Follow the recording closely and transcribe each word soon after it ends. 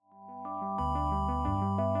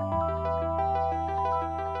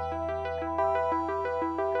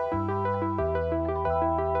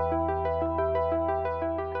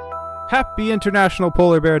Happy International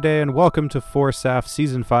Polar Bear Day and welcome to Forsaf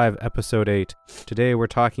Season 5 Episode 8. Today we're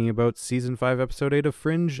talking about Season 5 Episode 8 of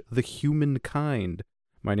Fringe, The Humankind.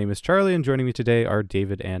 My name is Charlie and joining me today are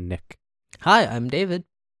David and Nick. Hi, I'm David.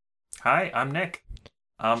 Hi, I'm Nick.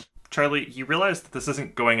 Charlie, you realize that this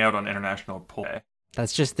isn't going out on International Polar Day?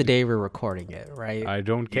 That's just the day we're recording it, right? I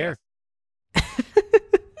don't care.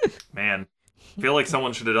 Man, I feel like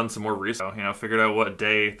someone should have done some more research, figured out what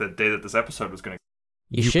day that this episode was going to.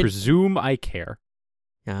 You should presume I care.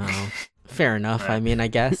 Oh, fair enough. I mean, I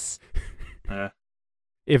guess.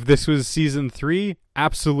 If this was Season 3,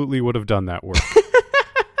 absolutely would have done that work.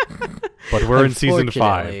 But we're in Season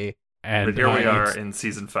 5. And but here we are in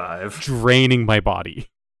Season 5. Draining my body.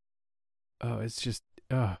 Oh, it's just...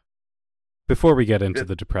 Before we get into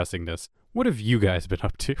the depressingness, what have you guys been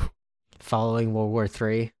up to? Following World War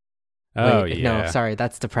III. Oh, Wait, yeah. No, sorry,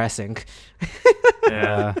 that's depressing.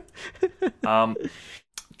 Yeah.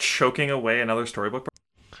 Choking away another storybook.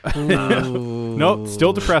 No,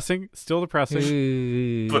 still depressing.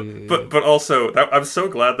 But also, I'm so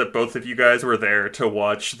glad that both of you guys were there to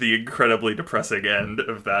watch the incredibly depressing end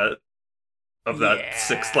of that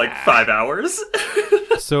 5 hours.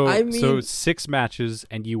 So 6 matches,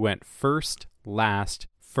 and you went first, last,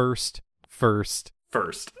 first.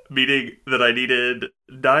 Meaning that I needed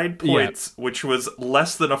 9 points, which was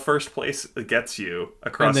less than a first place gets you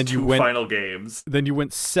across two final games. Then you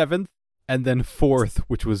went 7th, and then 4th,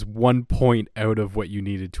 which was 1 point out of what you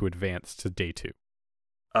needed to advance to day 2.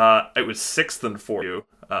 It was 6th and 4th. You.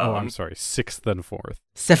 I'm sorry, 6th and 4th.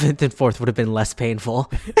 7th and 4th would have been less painful.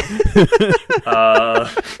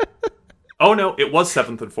 Oh no, it was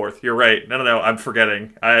 7th and 4th. You're right. No, I'm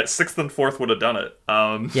forgetting. 6th and 4th would have done it.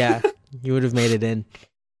 Yeah, you would have made it in.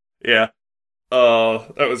 Yeah.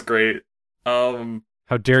 That was great.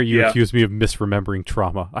 How dare you accuse me of misremembering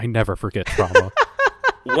trauma? I never forget trauma.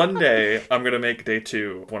 One day, I'm gonna make day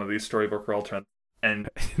 2 one of these Storybook World trends, and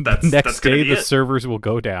next day the servers will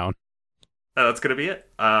go down. That's gonna be it.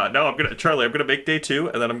 No, I'm gonna make day 2,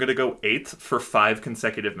 and then I'm gonna go 8th for 5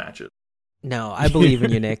 consecutive matches. No, I believe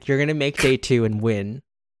in you, Nick. You're gonna make day 2 and win.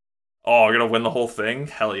 Oh, I'm gonna win the whole thing?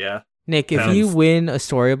 Hell yeah. Nick, if you win a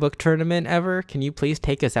storybook tournament ever, can you please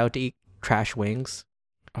take us out to eat trash wings?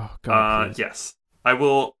 Oh God. Yes. I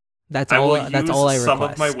will. That's all I request. Some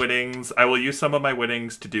of my winnings. I will use some of my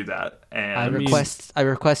winnings to do that. And I request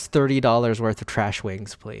 $30 worth of trash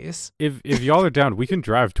wings, please. If y'all are down, we can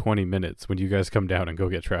drive 20 minutes when you guys come down and go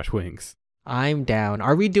get trash wings. I'm down.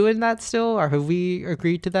 Are we doing that still, or have we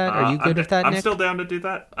agreed to that? Are you good with that, Nick? I'm still down to do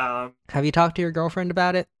that. Have you talked to your girlfriend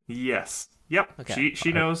about it? Yes. Yep. Okay.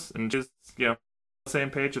 She knows, and just same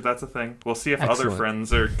page if that's a thing. We'll see if Excellent. Other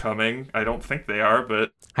friends are coming. I don't think they are,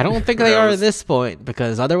 but I don't think they are at this point,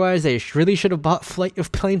 because otherwise they really should have bought flight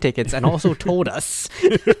of plane tickets and also told us.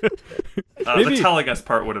 The telling us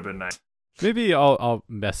part would have been nice. Maybe I'll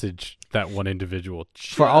message that one individual.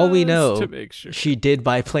 For all we know, to make sure. She did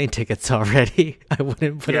buy plane tickets already. I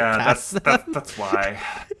wouldn't put it past them. That's why.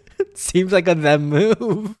 Seems like a them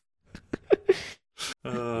move.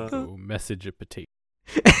 Message a potato.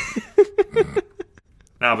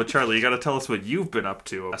 Now, but Charlie, you got to tell us what you've been up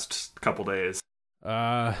to the last couple days.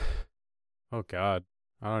 Oh God,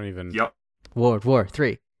 I don't even. Yep. World War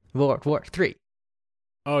III.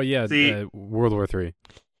 Oh yeah, World War III.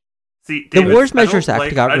 See, David, the Wars Measures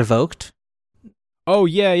Act got revoked. Oh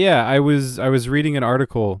yeah. I was reading an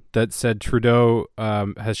article that said Trudeau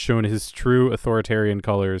has shown his true authoritarian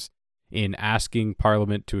colors in asking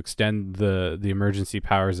Parliament to extend the Emergency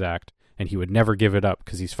Powers Act, and he would never give it up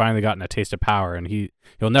because he's finally gotten a taste of power, and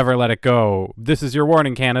he'll never let it go. This is your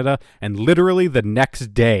warning, Canada. And literally the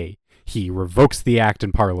next day, he revokes the act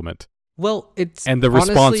in Parliament. Well, and the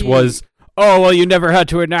response was, "Oh well, you never had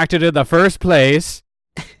to enact it in the first place.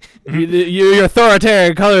 Your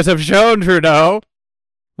authoritarian colors have shown, Trudeau.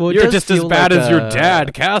 Well, you're just as bad as your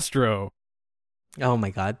dad, Castro." Oh my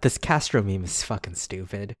God, this Castro meme is fucking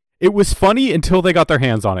stupid. It was funny until they got their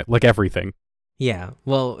hands on it, like everything. Yeah,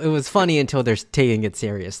 well, it was funny until they're taking it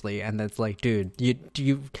seriously, and that's like, dude,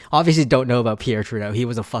 you obviously don't know about Pierre Trudeau. He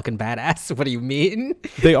was a fucking badass. What do you mean?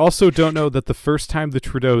 They also don't know that the first time the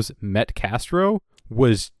Trudeaus met Castro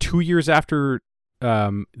was 2 years after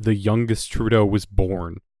the youngest Trudeau was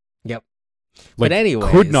born. Yep. Like, but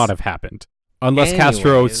anyways, could not have happened unless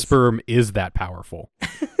Castro's sperm is that powerful.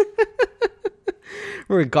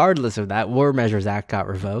 Regardless of that, War Measures Act got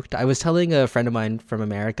revoked. I was telling a friend of mine from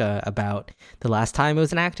America about the last time it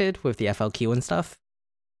was enacted with the FLQ and stuff.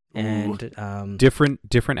 And different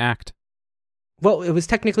act. Well, it was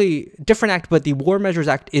technically different act, but the War Measures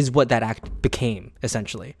Act is what that act became,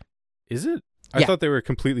 essentially. Is it? I thought they were a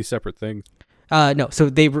completely separate thing. No, so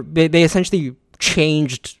they essentially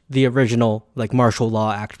changed the original like Martial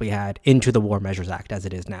Law Act we had into the War Measures Act as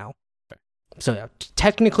it is now. So yeah,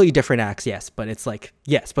 technically different acts, yes, but it's like,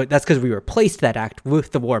 yes, but that's because we replaced that act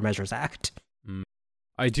with the War Measures Act.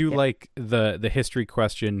 I do like the history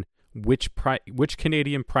question. Which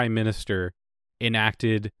Canadian Prime Minister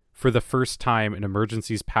enacted for the first time an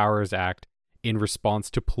Emergencies Powers Act in response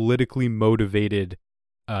to politically motivated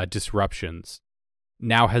disruptions?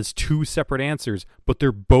 Now has two separate answers, but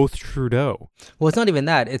they're both Trudeau. Well, it's not even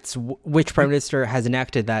that. It's which Prime Minister has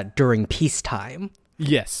enacted that during peacetime.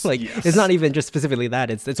 Yes. It's not even just specifically that.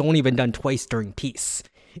 It's only been done twice during peace,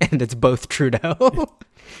 and it's both Trudeau.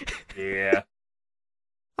 Yeah.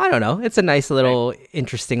 I don't know. It's a nice little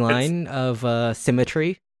interesting line of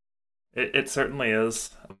symmetry. It certainly is.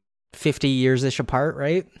 50 years-ish apart,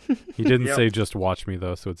 right? He didn't say just watch me,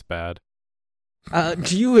 though, so it's bad.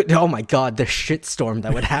 Oh my god, the shitstorm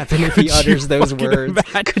that would happen if he utters those words.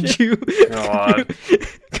 Could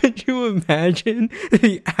you imagine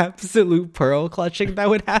the absolute pearl clutching that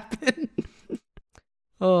would happen?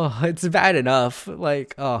 Oh, it's bad enough.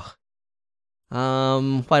 What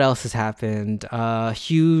else has happened?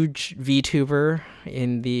 Huge VTuber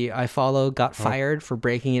in the I follow got fired for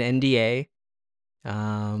breaking an NDA.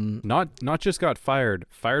 Not just got fired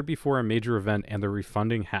before a major event, and they're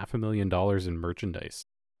refunding $500,000 in merchandise.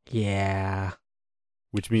 Yeah.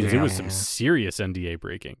 Which means it was some serious NDA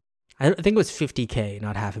breaking. I think it was $50,000,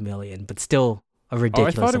 not $500,000, but still a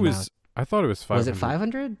ridiculous amount. I thought it was 500. Was it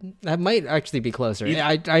 500? That might actually be closer.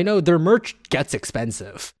 I know their merch gets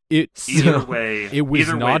expensive. Either way, it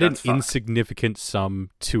was not an insignificant sum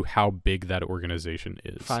to how big that organization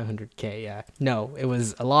is. $500,000, yeah. No, it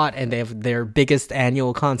was a lot, and they have their biggest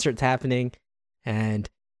annual concerts happening, and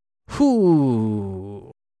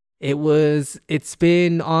it's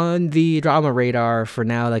been on the drama radar for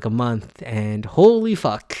now like a month, and holy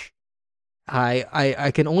fuck.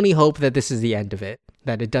 I can only hope that this is the end of it,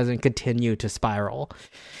 that it doesn't continue to spiral.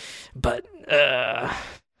 But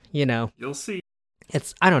you'll see.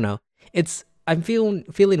 I don't know. I'm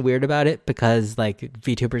feeling weird about it because like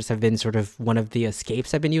VTubers have been sort of one of the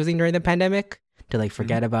escapes I've been using during the pandemic to like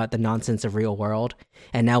forget about the nonsense of real world.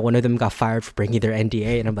 And now one of them got fired for breaking their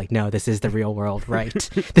NDA, and I'm like, no, this is the real world, right?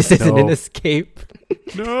 This isn't an escape.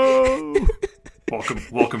 No.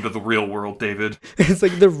 Welcome to the real world, David. It's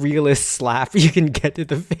like the realest slap you can get to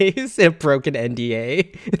the face in a broken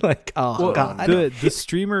NDA. Like, god. The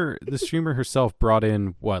streamer herself brought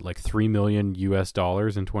in what, like $3 million in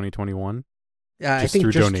 2021? I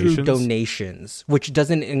think just through donations, which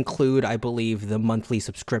doesn't include, I believe, the monthly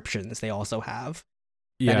subscriptions they also have.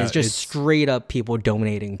 Yeah, that is just straight up people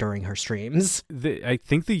donating during her streams. I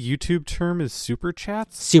think the YouTube term is super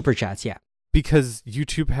chats. Super chats, yeah. Because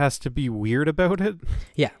YouTube has to be weird about it?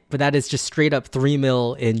 Yeah, but that is just straight up $3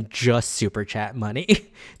 million in just super chat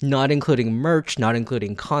money. Not including merch, not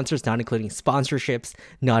including concerts, not including sponsorships,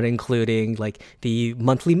 not including like the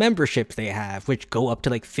monthly memberships they have, which go up to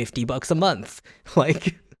like $50 a month.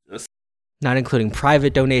 Like, not including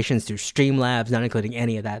private donations through Streamlabs, not including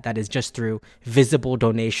any of that. That is just through visible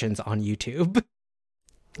donations on YouTube.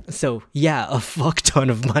 So yeah, a fuck ton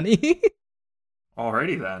of money.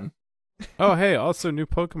 Alrighty then. Oh, hey, also new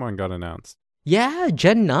Pokemon got announced. Yeah,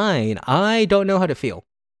 Gen 9. I don't know how to feel.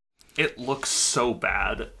 It looks so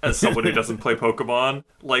bad as someone who doesn't play Pokemon.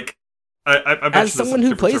 Like, I as someone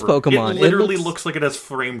who plays Pokemon, it literally looks like it has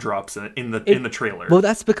frame drops in the trailer. Well,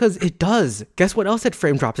 that's because it does. Guess what else had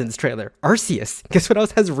frame drops in this trailer? Arceus. Guess what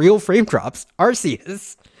else has real frame drops?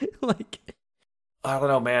 Arceus. Like, I don't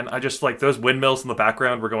know, man. I just like those windmills in the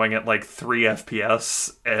background were going at like 3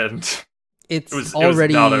 FPS, and it was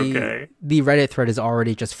not okay. The Reddit thread is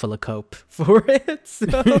already just full of cope for it.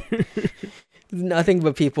 So nothing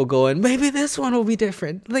but people going, maybe this one will be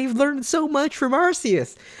different. They've learned so much from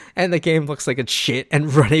Arceus. And the game looks like it's shit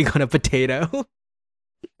and running on a potato.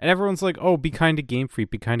 And everyone's like, oh, be kind to Game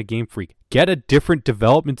Freak, be kind to Game Freak. Get a different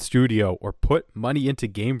development studio or put money into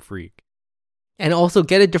Game Freak. And also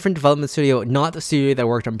get a different development studio, not the studio that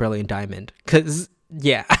worked on Brilliant Diamond. Because,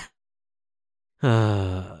 yeah.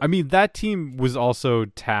 I mean, that team was also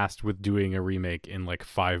tasked with doing a remake in like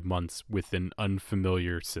 5 months with an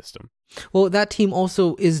unfamiliar system. Well, that team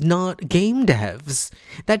also is not game devs.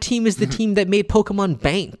 That team is the team that made Pokemon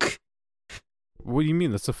Bank. What do you mean?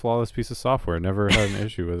 That's a flawless piece of software. I never had an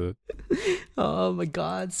issue with it. Oh my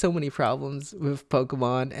god, so many problems with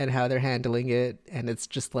Pokemon and how they're handling it. And it's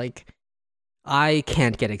just like, I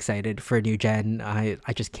can't get excited for a new gen. I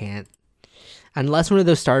just can't. Unless one of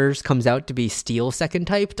those starters comes out to be Steel second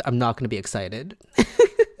typed, I'm not going to be excited.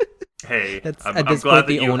 Hey, that's at this point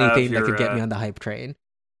the only thing that could get me on the hype train.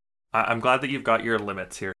 I'm glad that you've got your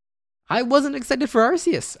limits here. I wasn't excited for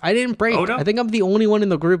Arceus. I didn't break. Oh, no. I think I'm the only one in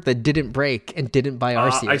the group that didn't break and didn't buy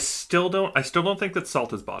Arceus. I still don't think that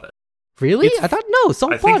Salt has bought it. Really? I thought no.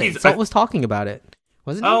 Salt bought it. Salt was talking about it.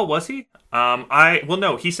 Wasn't he? Oh, was he?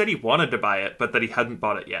 No. He said he wanted to buy it, but that he hadn't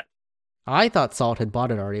bought it yet. I thought Salt had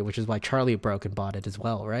bought it already, which is why Charlie broke and bought it as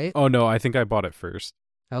well, right? Oh no, I think I bought it first.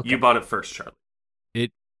 Okay. You bought it first, Charlie.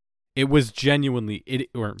 It is genuinely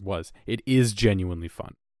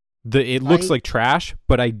fun. It looks like trash,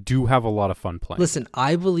 but I do have a lot of fun playing. Listen,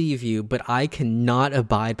 I believe you, but I cannot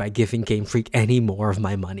abide by giving Game Freak any more of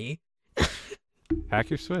my money.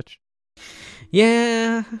 Hack your Switch.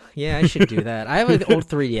 Yeah, I should do that. I have an old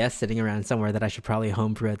 3DS sitting around somewhere that I should probably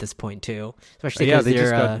homebrew at this point too. Especially because they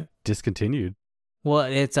just got discontinued. Well,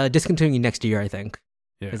 it's discontinuing next year, I think.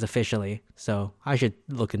 Yeah. Is officially. So I should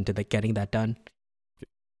look into getting that done.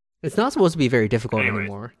 It's not supposed to be very difficult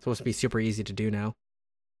anymore. It's supposed to be super easy to do now.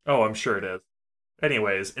 Oh, I'm sure it is.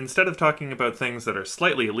 Anyways, instead of talking about things that are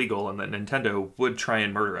slightly illegal and that Nintendo would try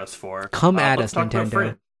and murder us for, come at us,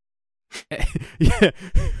 Nintendo. Yeah,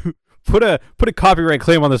 put a copyright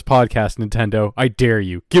claim on this podcast, Nintendo. I dare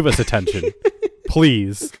you. Give us attention,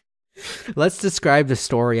 please. Let's describe the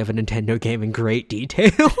story of a Nintendo game in great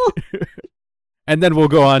detail. And then we'll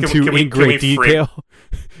go on in great detail.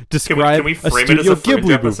 Describe can we frame it as a Fringe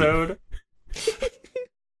episode?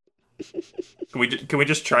 Can we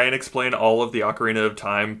just try and explain all of the Ocarina of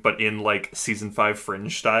Time, but in like season 5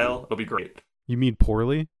 Fringe style? It'll be great. You mean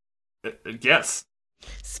poorly? Yes.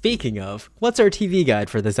 Speaking of, what's our TV guide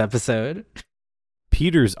for this episode?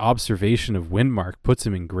 Peter's observation of Windmark puts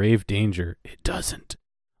him in grave danger. It doesn't.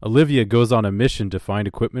 Olivia goes on a mission to find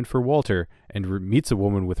equipment for Walter and meets a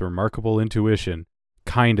woman with remarkable intuition.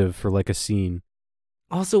 Kind of, for like a scene.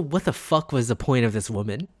 Also, what the fuck was the point of this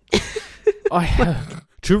woman? I have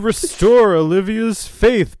to restore Olivia's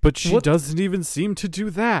faith, but she doesn't even seem to do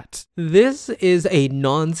that. This is a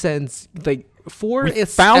nonsense,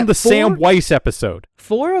 Sam Weiss episode.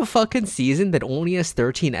 For a fucking season that only has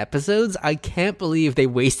 13 episodes, I can't believe they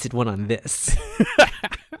wasted one on this.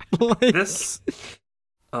 We'll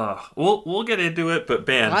get into it, but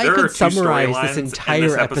man, I could summarize this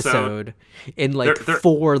entire episode in like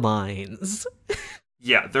 4 lines.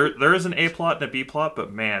 Yeah, there is an A plot and a B plot,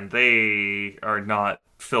 but man, they are not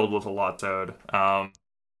filled with a lot, Toad. I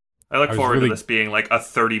look forward to this being like a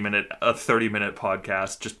 30-minute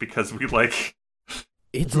podcast, just because we like.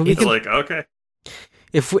 It's like, okay.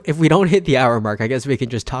 If we don't hit the hour mark, I guess we can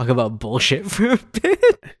just talk about bullshit for a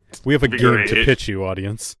bit. We have a game to pitch you,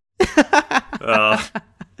 audience.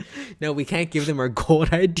 No, we can't give them our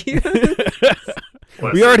gold idea.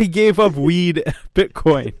 We already gave up weed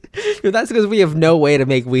Bitcoin. That's because we have no way to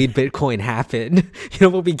make weed Bitcoin happen. You know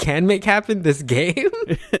what we can make happen? This game.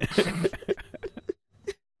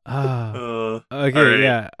 Okay, right.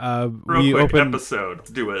 Yeah. Real quick episode. Let's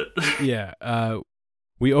do it. Yeah.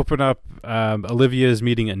 We open up. Olivia is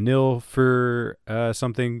meeting Anil for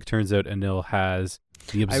something. Turns out Anil has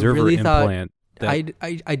the observer implant. I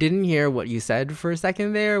didn't hear what you said for a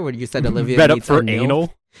second there when you said Olivia read meets up for Anil.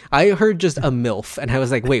 anal. I heard just a MILF, and I was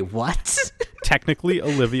like, wait, what? Technically,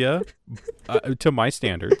 Olivia, to my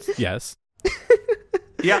standards, yes.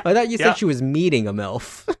 Yeah. I thought you said she was meeting a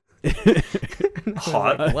MILF.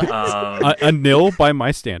 Hot. Like, what? Anil by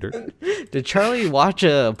my standard. Did Charlie watch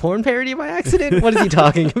a porn parody by accident? What is he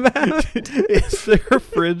talking about? Is there a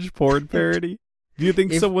Fringe porn parody? Do you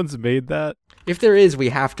think someone's made that? If there is, we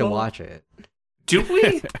have to watch it. Do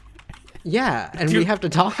we? Yeah, and we have to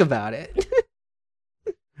talk about it.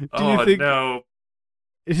 Do you think, no.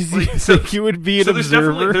 You would be an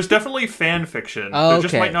observer? There's definitely fan fiction. Oh, there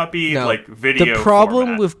just might not be like video. The problem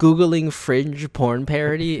format. with Googling Fringe porn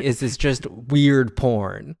parody is it's just weird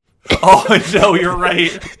porn. Oh no, you're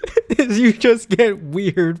right. You just get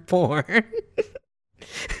weird porn.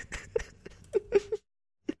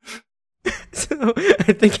 So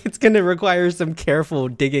I think it's going to require some careful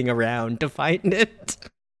digging around to find it.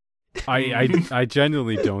 I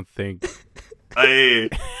genuinely don't think. I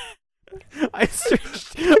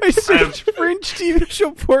searched Fringe TV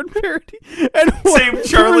show porn parody, and Same, one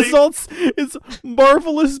Charlie. of the results is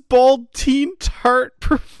marvelous bald teen tart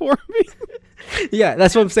performing. Yeah,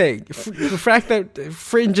 that's what I'm saying. The fact that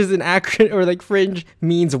Fringe is an acronym, or like Fringe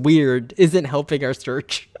means weird, isn't helping our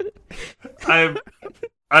search. I'm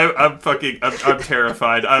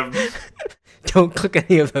terrified. Don't click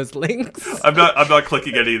any of those links. I'm not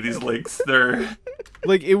clicking any of these links. They're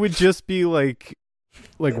like, it would just be like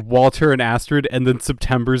Walter and Astrid, and then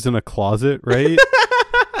September's in a closet, right?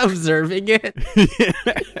 Observing it.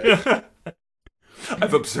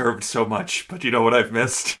 I've observed so much, but you know what I've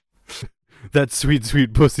missed? that sweet,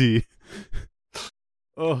 sweet pussy.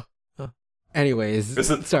 Oh.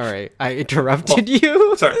 Anyways, sorry, I interrupted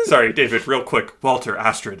you. Sorry, David, real quick. Walter,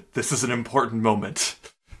 Astrid, this is an important moment.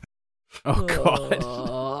 Oh,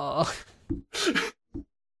 God.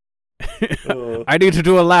 I need to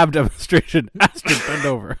do a lab demonstration. Astrid, bend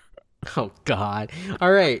over. Oh, God.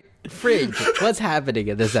 All right. Fridge, what's happening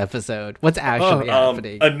in this episode? What's actually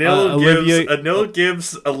happening? Anil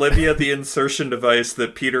gives Olivia the insertion device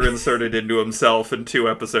that Peter inserted into himself in 2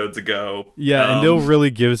 episodes ago. Yeah, Anil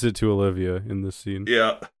really gives it to Olivia in this scene.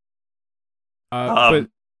 Yeah. But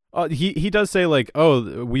he does say, like,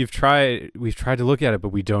 oh, we've tried to look at it, but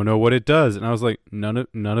we don't know what it does. And I was like, none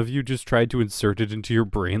of you just tried to insert it into your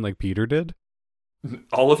brain like Peter did?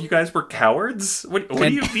 All of you guys were cowards? What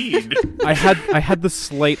do you mean? I had the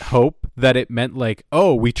slight hope that it meant, like,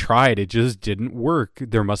 oh, we tried, it just didn't work.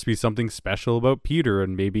 There must be something special about Peter,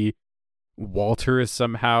 and maybe Walter is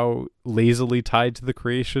somehow lazily tied to the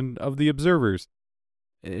creation of the Observers.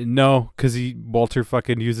 No, because Walter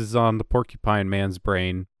fucking uses on the Porcupine Man's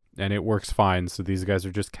brain, and it works fine, so these guys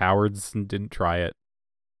are just cowards and didn't try it.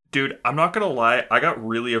 Dude, I'm not gonna lie, I got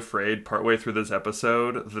really afraid partway through this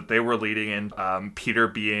episode that they were leading in Peter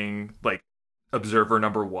being, like, Observer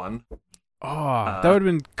number 1. Oh, that would have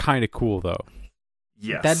been kind of cool, though.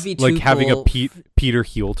 Yes. That'd be too like having cool. a Peter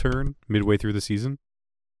heel turn midway through the season.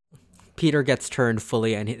 Peter gets turned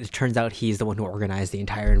fully, and it turns out he's the one who organized the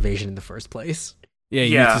entire invasion in the first place. Yeah,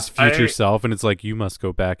 he meets his future self, and it's like, you must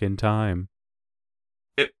go back in time.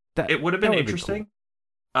 It would have been interesting.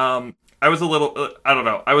 Cool. I was a little, I don't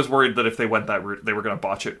know. I was worried that if they went that route, they were going to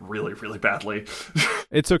botch it really, really badly.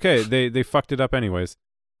 It's okay. They fucked it up anyways.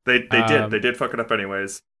 They did. They did fuck it up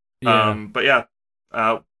anyways. Yeah. But yeah.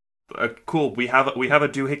 Cool. We have a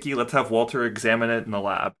doohickey. Let's have Walter examine it in the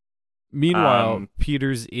lab. Meanwhile,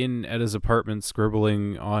 Peter's in at his apartment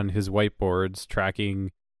scribbling on his whiteboards,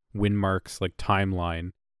 tracking Windmark's, like,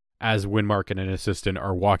 timeline, as Windmark and an assistant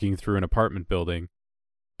are walking through an apartment building,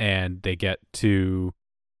 and they get to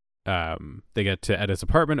Edda's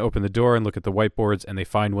apartment, open the door, and look at the whiteboards, and they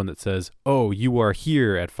find one that says, "Oh, you are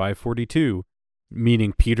here at 5:42,"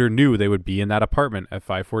 meaning Peter knew they would be in that apartment at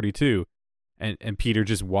 5:42, and Peter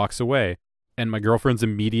just walks away. And my girlfriend's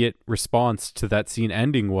immediate response to that scene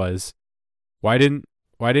ending was, Why didn't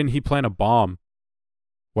he plant a bomb?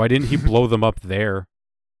 Why didn't he blow them up there?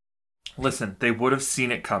 Listen, they would have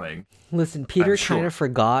seen it coming. Listen, Peter kind of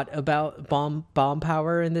forgot about bomb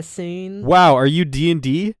power in this scene. Wow, are you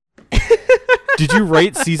D&D? Did you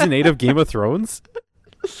write season 8 of Game of Thrones?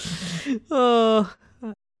 Oh,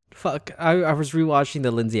 fuck. I was rewatching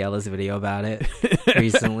the Lindsay Ellis video about it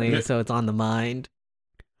recently, so it's on the mind.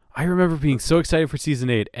 I remember being so excited for season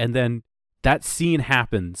 8, and then that scene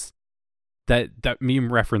happens that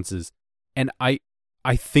meme references, and I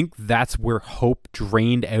think that's where hope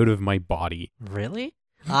drained out of my body. Really?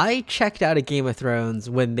 I checked out of Game of Thrones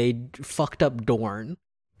when they fucked up Dorne,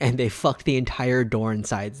 and they fucked the entire Dorne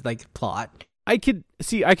side's, like, plot. I could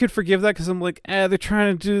forgive that because I'm like, they're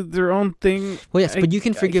trying to do their own thing. Well, yes, but you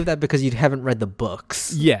can forgive that because you haven't read the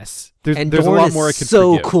books. Yes. There's Dorne a lot more I could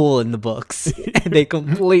so forgive. cool in the books, and they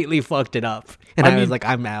completely fucked it up. And I was like,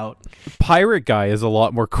 I'm out. Pirate Guy is a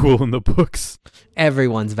lot more cool in the books.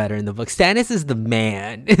 Everyone's better in the books. Stannis is the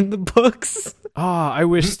man in the books. I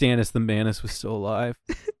wish Stannis the Manus was still alive.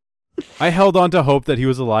 I held on to hope that he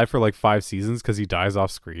was alive for like 5 seasons because he dies off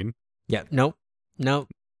screen. Yeah, nope.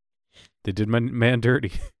 They did my man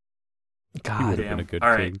dirty. God, he would have been a good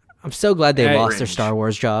All king. right. I'm so glad they lost their Star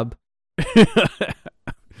Wars job.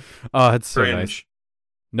 Oh, it's so Cringe. nice.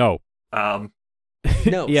 No.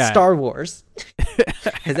 No, Yeah. Star Wars.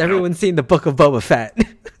 Has everyone seen the Book of Boba Fett?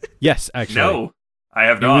 Yes, actually. No, I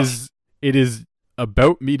have not. It is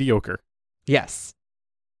about mediocre. Yes.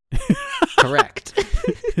 Correct.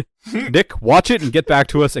 Nick, watch it and get back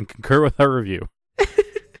to us and concur with our review.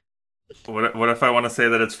 What if I want to say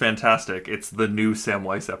that it's fantastic? It's the new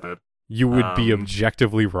Samwise episode. You would be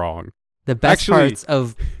objectively wrong. The best parts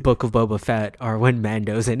of Book of Boba Fett are when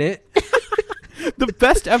Mando's in it. The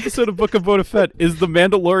best episode of Book of Boba Fett is the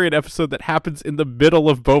Mandalorian episode that happens in the middle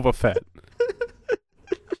of Boba Fett.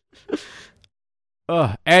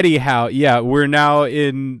 Anyhow, yeah, we're now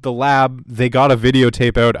in the lab. They got a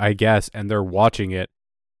videotape out, I guess, and they're watching it.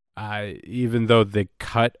 Even though they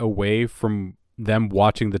cut away from them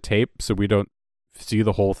watching the tape, so we don't see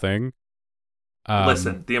the whole thing.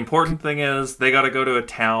 Listen, the important thing is they got to go to a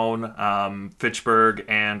town, Fitchburg,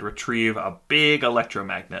 and retrieve a big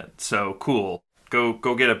electromagnet. So cool. Go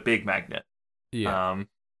get a big magnet. Yeah.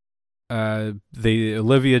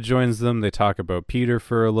 Olivia joins them. They talk about Peter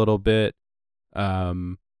for a little bit.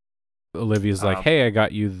 Olivia's like, hey, I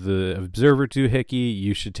got you the Observer doohickey.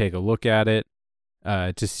 You should take a look at it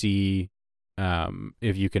to see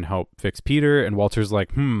if you can help fix Peter. And Walter's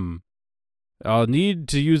like, I'll need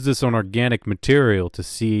to use this on organic material to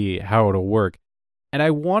see how it'll work. And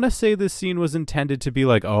I want to say this scene was intended to be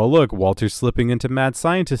like, oh, look, Walter's slipping into mad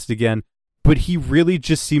scientist again. But he really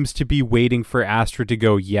just seems to be waiting for Astra to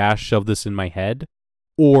go, yeah, shove this in my head.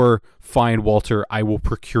 Or, fine, Walter, I will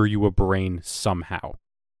procure you a brain somehow.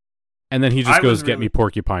 And then he just goes, get me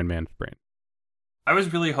Porcupine Man's brain. I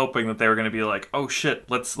was really hoping that they were going to be like, oh shit,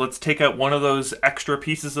 let's take out one of those extra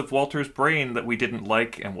pieces of Walter's brain that we didn't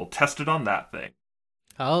like, and we'll test it on that thing.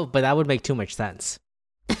 Oh, but that would make too much sense.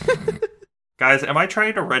 Guys, am I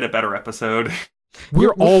trying to write a better episode?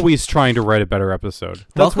 We're always trying to write a better episode.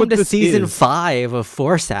 That's Welcome to season 5 of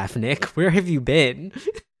Forsaf, Nick. Where have you been?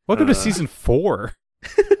 Welcome to season 4.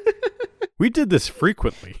 We did this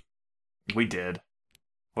frequently. We did.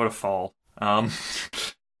 What a fall.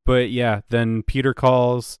 But yeah, then Peter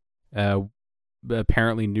calls,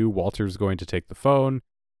 apparently knew Walter's going to take the phone,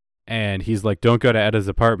 and he's like, don't go to Etta's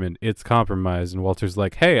apartment, it's compromised. And Walter's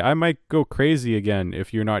like, hey, I might go crazy again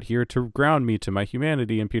if you're not here to ground me to my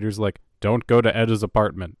humanity. And Peter's like, don't go to Etta's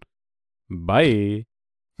apartment. Bye.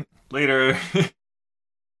 Later.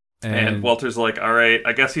 And Walter's like, all right,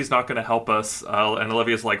 I guess he's not going to help us. And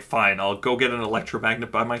Olivia's like, fine, I'll go get an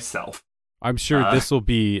electromagnet by myself. I'm sure this will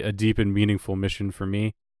be a deep and meaningful mission for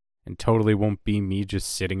me, and totally won't be me just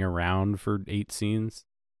sitting around for 8 scenes.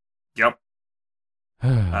 Yep.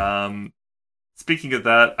 Speaking of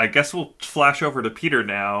that, I guess we'll flash over to Peter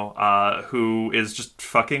now, who is just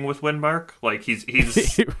fucking with Windmark. Like he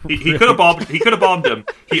could have bombed him.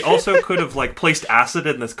 He also could have like placed acid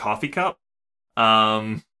in this coffee cup.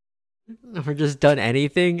 Or just done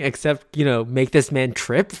anything except, make this man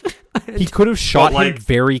trip. He could have shot him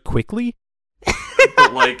very quickly.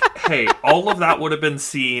 But hey, all of that would have been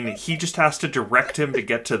seen. He just has to direct him to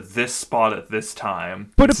get to this spot at this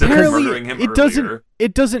time. But apparently,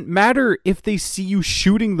 it doesn't matter if they see you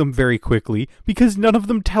shooting them very quickly, because none of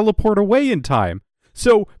them teleport away in time.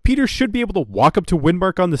 So Peter should be able to walk up to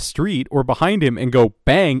Windmark on the street or behind him and go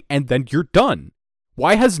bang, and then you're done.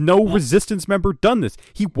 Why has no Resistance member done this?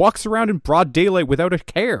 He walks around in broad daylight without a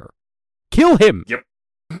care. Kill him! Yep.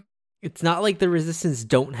 It's not like the Resistance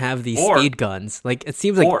don't have these speed guns. Like, it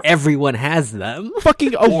seems like everyone has them.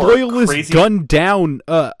 Fucking a loyalist gunned down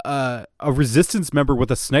a Resistance member with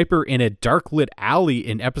a sniper in a dark-lit alley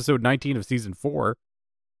in episode 19 of season 4.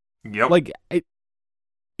 Yep.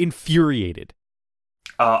 Infuriated.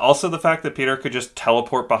 Also the fact that Peter could just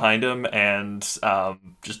teleport behind him and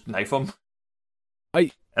just knife him.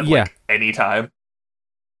 Anytime.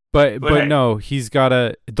 But hey. No, he's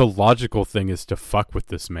gotta... The logical thing is to fuck with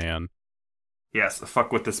this man. Yes,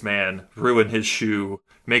 fuck with this man. Ruin his shoe.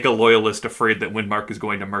 Make a loyalist afraid that Windmark is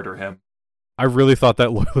going to murder him. I really thought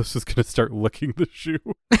that loyalist was gonna start licking the shoe.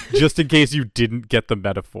 Just in case you didn't get the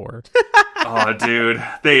metaphor. Oh, dude.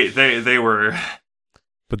 They were...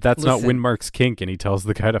 But that's not Windmark's kink, and he tells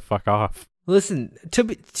the guy to fuck off. Listen,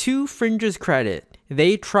 to Fringe's credit,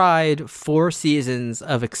 they tried 4 seasons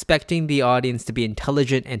of expecting the audience to be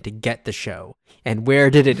intelligent and to get the show. And where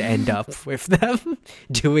did it end up with them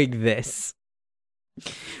doing this?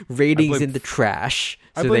 Ratings in the trash.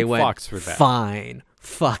 So they went, Fox for that. Fine,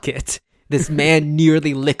 fuck it. This man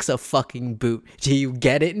nearly licks a fucking boot. Do you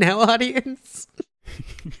get it now, audience?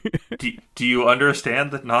 Do you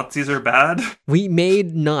understand that Nazis are bad? We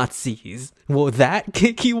made Nazis. Will that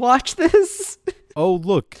kick you watch this? Oh,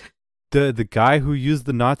 look. The guy who used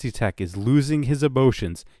the Nazi tech is losing his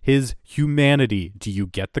emotions, his humanity. Do you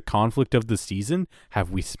get the conflict of the season? Have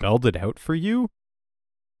we spelled it out for you?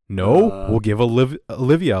 No, we'll give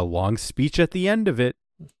Olivia a long speech at the end of it.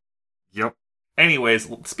 Yep. Anyways,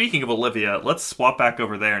 speaking of Olivia, let's swap back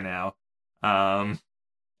over there now.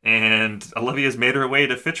 And Olivia's made her way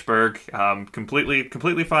to Fitchburg,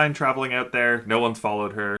 completely fine traveling out there. No one's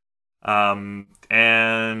followed her.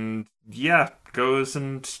 And yeah, goes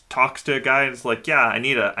and talks to a guy and is like, yeah, I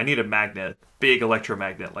need a magnet, big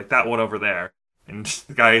electromagnet, like that one over there. And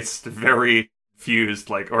the guy is very confused,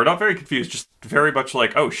 or not very confused, just very much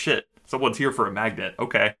like, oh shit, someone's here for a magnet.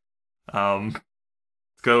 Okay. I'll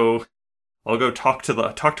go talk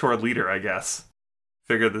to our leader, I guess.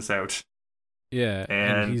 Figure this out. Yeah,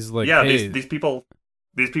 and he's like, yeah, hey, these people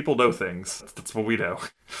know things. That's what we know.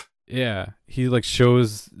 Yeah, he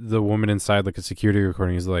shows the woman inside a security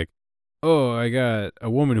recording. He's like, oh, I got a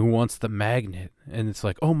woman who wants the magnet, and it's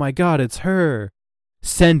like, oh my god, it's her.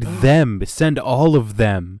 Send all of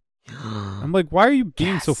them. I'm like, why are you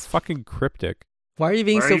being so fucking cryptic? Why are you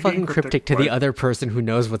being so fucking cryptic to the other person who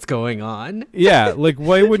knows what's going on? Yeah, like,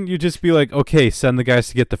 why wouldn't you just be like, okay, send the guys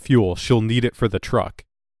to get the fuel. She'll need it for the truck.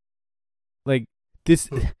 Like, this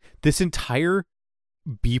entire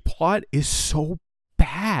B-plot is so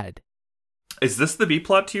bad. Is this the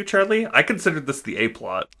B-plot to you, Charlie? I considered this the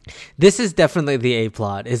A-plot. This is definitely the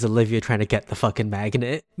A-plot, is Olivia trying to get the fucking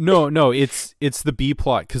magnet. No, it's the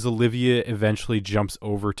B-plot, because Olivia eventually jumps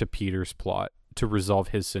over to Peter's plot to resolve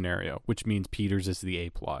his scenario, which means Peter's is the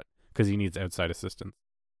A-plot, because he needs outside assistance.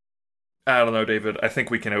 I don't know, David. I think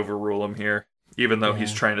we can overrule him here, even though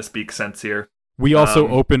he's trying to speak sense here. We also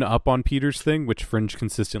open up on Peter's thing, which Fringe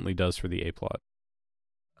consistently does for the A-plot.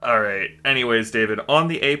 All right. Anyways, David, on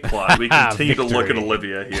the A-plot, we continue to look at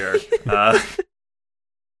Olivia here.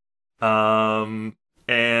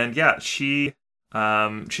 And yeah, she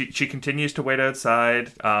continues to wait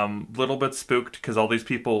outside, little bit spooked because all these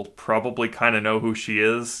people probably kind of know who she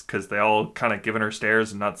is because they all kind of giving her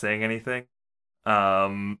stares and not saying anything.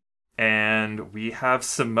 And we have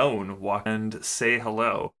Simone walk and say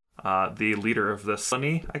hello. The leader of this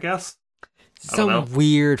colony, I guess. Some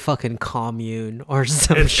weird fucking commune or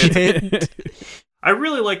some shit. I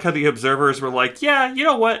really like how the observers were like, yeah, you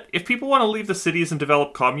know what? If people want to leave the cities and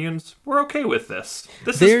develop communes, we're okay with this.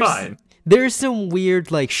 This is fine. There's some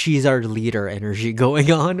weird, like, she's our leader energy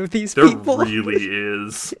going on with these people. There really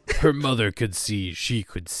is. Her mother could see, she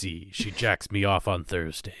could see. She jacks me off on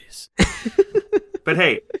Thursdays. But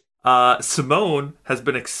hey, Simone has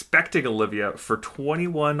been expecting Olivia for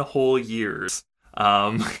 21 whole years.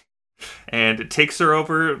 And it takes her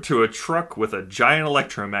over to a truck with a giant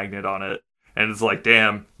electromagnet on it. And it's like,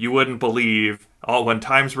 damn, you wouldn't believe, when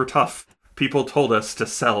times were tough, people told us to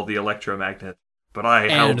sell the electromagnet. But I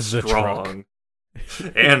held strong.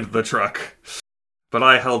 And the truck. But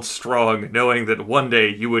I held strong, knowing that one day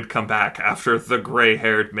you would come back after the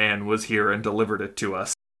gray-haired man was here and delivered it to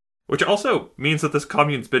us. Which also means that this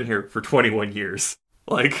commune's been here for 21 years.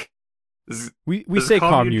 Like... We say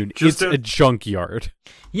commune. It's a junkyard.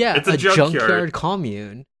 Yeah, it's a junkyard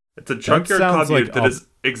commune. It's a junkyard commune that has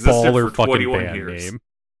existed for 21 years. Name.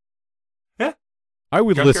 Yeah. I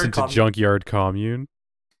would listen to Junkyard Commune.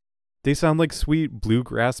 They sound like sweet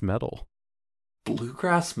bluegrass metal.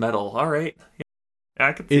 Bluegrass metal, alright. Yeah,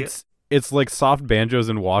 I can see it. It's like soft banjos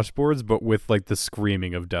and washboards, but with like the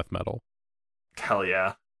screaming of death metal. Hell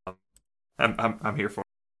yeah. I'm here for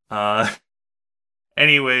it.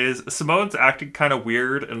 Anyways, Simone's acting kind of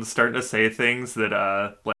weird and starting to say things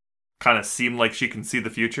that, like, kind of seem like she can see the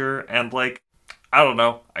future, and, like, I don't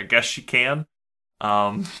know, I guess she can.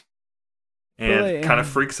 And kind of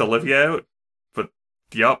freaks Olivia out, but,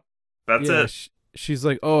 yep, that's it. She's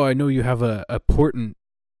like, oh, I know you have a important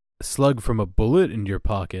slug from a bullet in your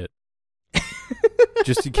pocket.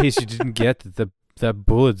 Just in case you didn't get that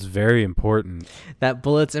bullet's very important. That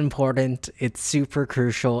bullet's important. It's super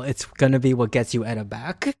crucial. It's gonna be what gets you Etta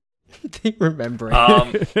back. Remember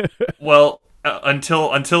it. Well,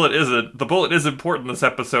 until it isn't. The bullet is important this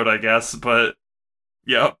episode, I guess. But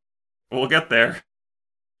yep, we'll get there.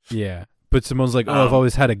 Yeah, but Simone's like, "Oh, I've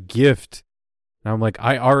always had a gift." And I'm like,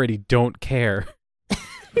 "I already don't care."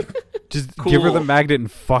 Just give her the magnet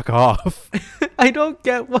and fuck off. I don't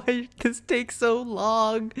get why this takes so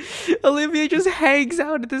long. Olivia just hangs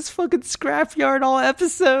out at this fucking scrapyard all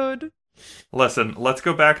episode. Listen, let's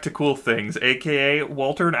go back to cool things, aka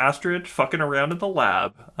Walter and Astrid fucking around in the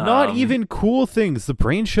lab. Not even cool things. The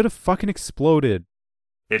brain should have fucking exploded.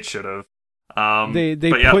 It should have. They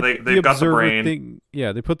got the brain thing.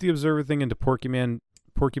 Yeah, they put the observer thing into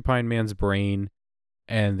Porcupine Man's brain,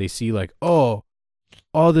 and they see like, oh,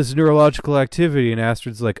 all this neurological activity, and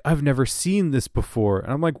Astrid's like, I've never seen this before.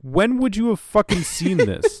 And I'm like, when would you have fucking seen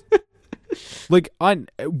this? Like,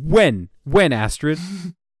 when Astrid?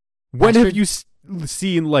 When have you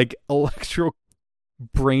seen, like, electro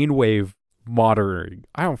brainwave monitoring?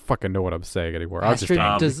 I don't fucking know what I'm saying anymore.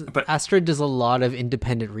 Astrid does a lot of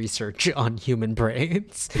independent research on human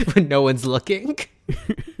brains when no one's looking.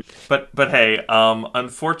 But hey,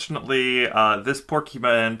 unfortunately, this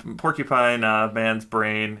porcupine man's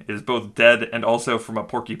brain is both dead and also from a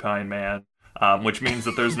porcupine man, which means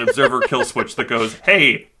that there's an observer kill switch that goes,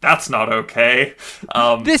 "Hey, that's not okay."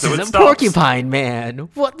 This is a porcupine man.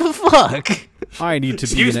 What the fuck? I need to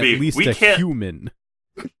be at least a human.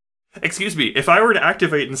 Excuse me, if I were to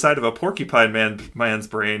activate inside of a porcupine man's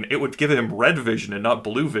brain, it would give him red vision and not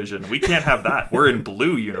blue vision. We can't have that. We're in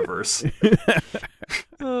blue universe.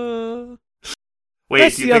 Wait,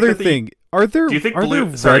 that's the other thing. Do you think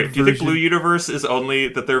blue universe is only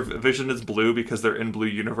that their vision is blue because they're in blue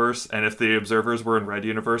universe, and if the observers were in red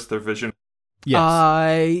universe, their vision Yes.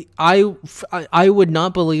 I would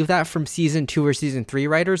not believe that from season 2 or season 3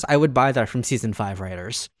 writers. I would buy that from season 5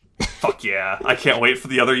 writers. Fuck yeah. I can't wait for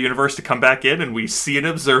the other universe to come back in and we see an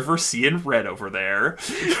observer seeing red over there.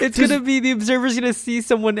 It's going to be the observer's going to see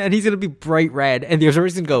someone and he's going to be bright red and the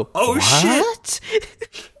observer's going to go, oh, what?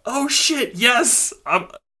 Shit. Oh, shit. Yes.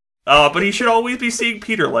 But he should always be seeing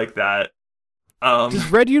Peter like that.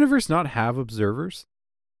 Does Red Universe not have observers?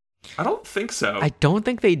 I don't think so. I don't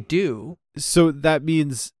think they do. So that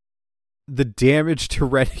means the damage to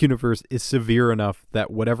Red Universe is severe enough that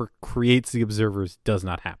whatever creates the observers does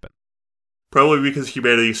not happen. Probably because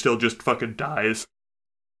humanity still just fucking dies.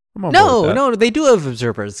 No, they do have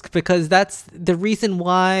observers because that's the reason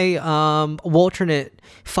why Walternate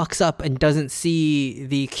fucks up and doesn't see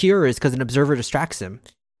the cure is because an observer distracts him.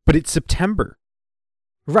 But it's September.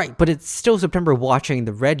 Right, but it's still September watching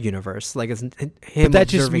the Red Universe. Like it's him. But that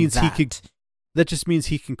just means that just means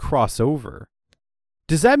he can cross over.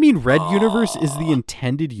 Does that mean Red Universe is the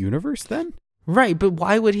intended universe then? Right, but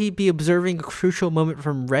why would he be observing a crucial moment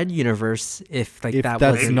from Red Universe if that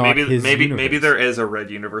was not his universe? Maybe there is a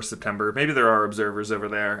Red Universe September. Maybe there are observers over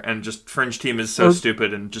there, and just Fringe Team is so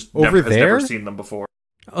stupid and just has never seen them before.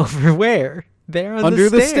 Over where? There on under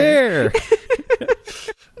the stair.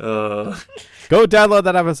 Go download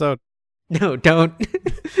that episode. No, don't.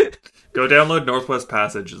 Go download Northwest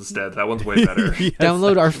Passage instead. That one's way better. Yes,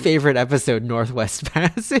 download our favorite episode, Northwest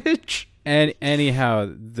Passage. And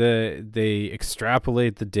anyhow, they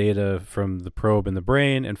extrapolate the data from the probe in the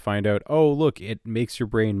brain and find out, oh, look, it makes your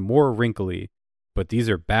brain more wrinkly, but these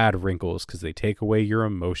are bad wrinkles because they take away your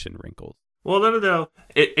emotion wrinkles. Well, no.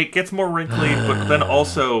 It gets more wrinkly, but then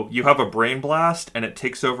also you have a brain blast and it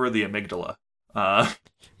takes over the amygdala.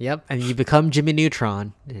 Yep, and you become Jimmy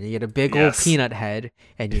Neutron, and you get a big old peanut head,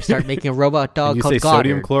 and you start making a robot dog called Goddard.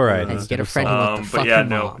 Sodium chloride. And you get a friend who wants to fuck your mom.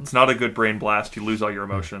 No, it's not a good brain blast. You lose all your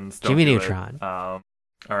emotions. Jimmy Neutron. All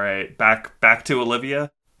right, back to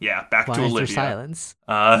Olivia. Yeah, back to Olivia. Why is there silence?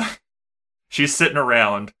 She's sitting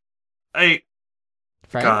around.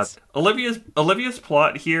 God, Olivia's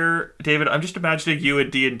plot here, David. I'm just imagining you in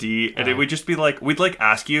D&D, and it would just be like we'd like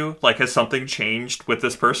ask you like, has something changed with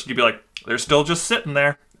this person? You'd be like, they're still just sitting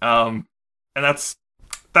there. And that's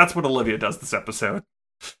what Olivia does this episode.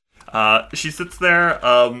 She sits there.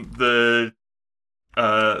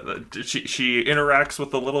 She interacts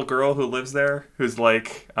with the little girl who lives there, who's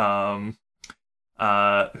like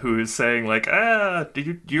who's saying like,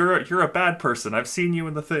 you're a bad person. I've seen you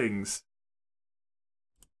in the things.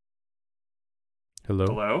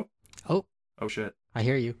 Hello? Oh shit. I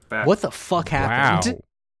hear you. Back. What the fuck happened? Wow.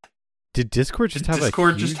 Did Discord just have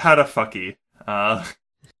just had a fucky.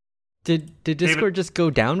 Did Discord just go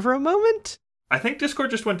down for a moment? I think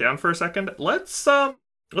Discord just went down for a second. Let's do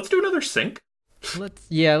another sync. Let's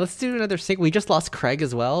do another sync. We just lost Craig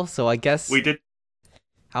as well, so I guess we did.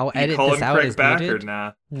 I'll edit this out Craig as back needed. Or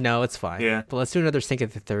nah? No, it's fine. Yeah. But let's do another sync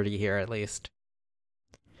at the 30 here at least.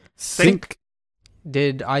 Sync.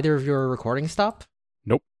 Did either of your recordings stop?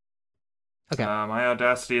 Nope. Okay. My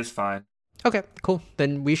Audacity is fine. Okay, cool.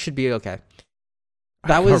 Then we should be okay.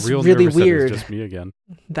 That was really weird. It was just me again.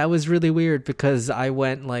 That was really weird because I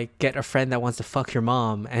went like, get a friend that wants to fuck your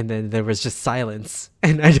mom, and then there was just silence,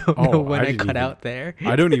 and I don't know when I cut out there.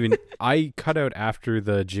 I cut out after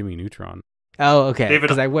the Jimmy Neutron. Oh, okay.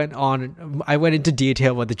 Because I went into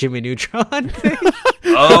detail with the Jimmy Neutron thing.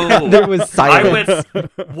 Oh, there was silence.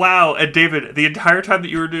 Wow. And David, the entire time that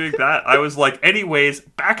you were doing that, I was like, anyways,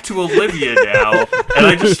 back to Olivia now. And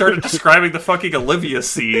I just started describing the fucking Olivia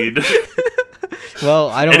scene. Well,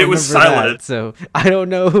 I don't. And it was silent, that, so I don't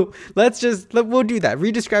know. We'll do that.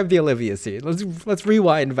 Redescribe the Olivia scene. Let's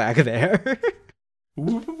rewind back there.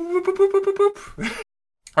 All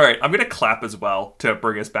right, I'm gonna clap as well to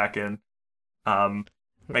bring us back in.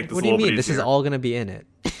 Make this. What do you mean? This is all gonna be in it.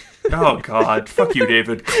 Oh God! Fuck you,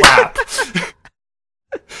 David. Clap.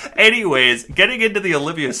 Anyways, getting into the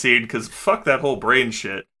Olivia scene because fuck that whole brain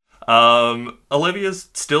shit. Olivia's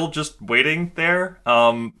still just waiting there.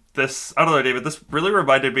 I don't know, David, this really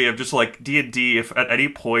reminded me of just like D&D. If at any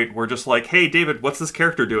point we're just like, hey, David, what's this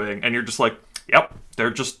character doing? And you're just like, yep,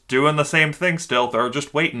 they're just doing the same thing still. They're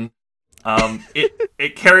just waiting.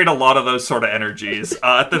 It carried a lot of those sort of energies.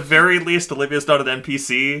 At the very least, Olivia's not an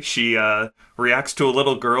NPC. She reacts to a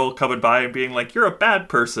little girl coming by and being like, you're a bad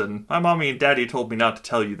person. My mommy and daddy told me not to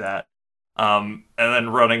tell you that. And then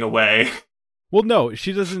running away. Well, no,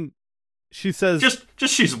 she doesn't. She says... Just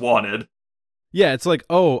she's wanted. Yeah, it's like,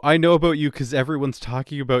 oh, I know about you because everyone's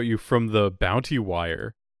talking about you from the bounty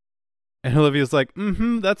wire. And Olivia's like,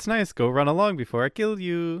 that's nice. Go run along before I kill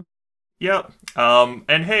you. Yep.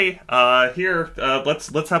 And hey, here,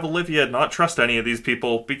 let's have Olivia not trust any of these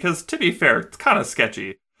people because, to be fair, it's kind of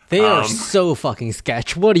sketchy. They are so fucking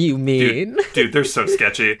sketch. What do you mean? Dude, they're so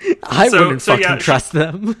sketchy. I wouldn't fucking trust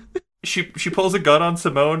them. She pulls a gun on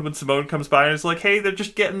Simone when Simone comes by and is like, "Hey, they're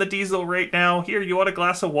just getting the diesel right now. Here, you want a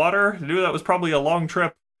glass of water?" I knew that was probably a long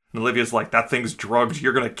trip. And Olivia's like, "That thing's drugged.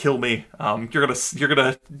 You're gonna kill me. You're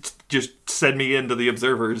gonna just send me into the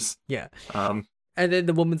observers." Yeah. And then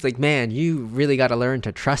the woman's like, "Man, you really got to learn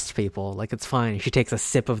to trust people. Like, it's fine." She takes a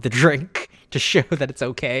sip of the drink to show that it's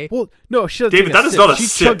okay. Well, no, she doesn't. David, that is not a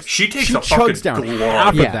sip. Chugs, she takes she a fucking chugs down glug.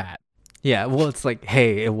 half of that. Yeah, well, it's like,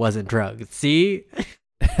 hey, it wasn't drugged. See?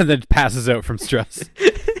 And then passes out from stress.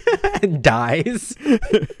 And dies.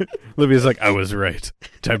 Olivia's like, "I was right.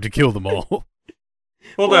 Time to kill them all."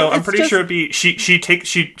 Well, no, I'm pretty sure it'd be she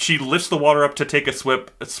lifts the water up to take a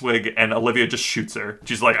swig, and Olivia just shoots her.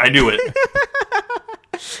 She's like, "I knew it."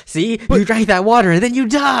 See, you drank that water and then you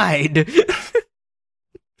died.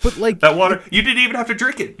 But like that water, you didn't even have to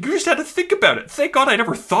drink it. You just had to think about it. Thank God I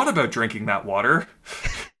never thought about drinking that water.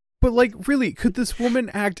 But like, really, could this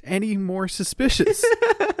woman act any more suspicious?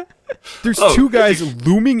 There's two guys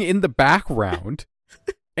looming in the background,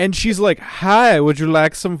 and she's like, "Hi, would you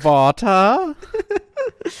like some water?"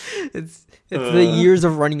 It's the years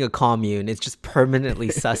of running a commune. It's just permanently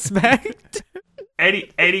suspect.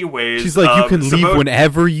 Anyways, she's like, "You can leave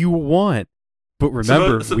whenever you want, but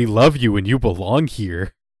remember, we love you and you belong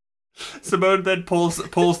here." Simone then pulls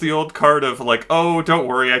the old card of like, "Oh, don't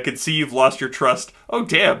worry, I can see you've lost your trust. Oh,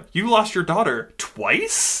 damn, you lost your daughter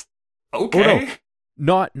twice? Okay." Oh,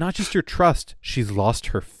 no. Not just your trust, she's lost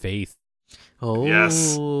her faith. Oh.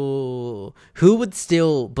 Yes. Who would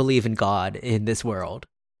still believe in God in this world?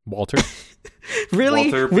 Walter. Really?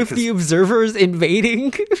 Walter, with the observers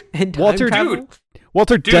invading and time travel? Dude.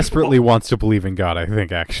 Walter desperately wants to believe in God, I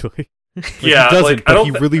think, actually. Yeah, he doesn't, but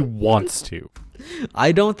he really wants to.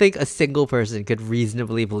 I don't think a single person could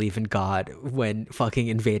reasonably believe in God when fucking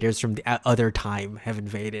invaders from the other time have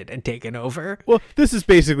invaded and taken over. Well, this is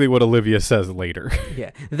basically what Olivia says later.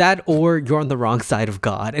 Yeah, that or you're on the wrong side of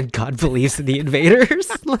God and God believes in the invaders,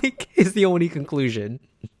 like, is the only conclusion.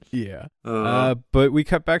 Yeah. But we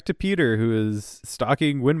cut back to Peter, who is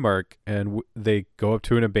stalking Windmark, and they go up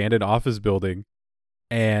to an abandoned office building,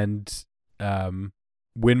 and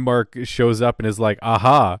Windmark shows up and is like,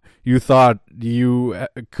 "Aha, you thought you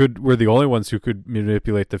were the only ones who could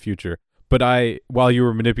manipulate the future. But while you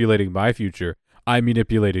were manipulating my future, I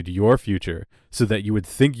manipulated your future so that you would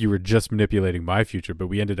think you were just manipulating my future, but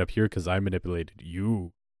we ended up here because I manipulated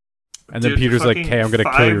you." And then Peter's like, "Hey, I'm going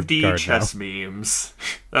to kill your 5D guard chess now." memes.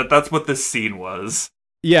 That's what this scene was.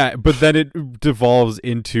 Yeah, but then it devolves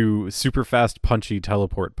into super fast punchy,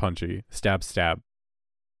 teleport punchy, stab.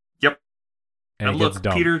 Yep. And look,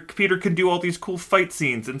 Peter can do all these cool fight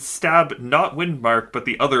scenes and stab not Windmark, but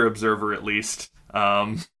the other observer at least.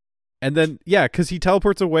 And then, yeah, because he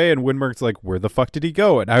teleports away and Windmark's like, "Where the fuck did he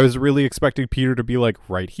go?" And I was really expecting Peter to be like,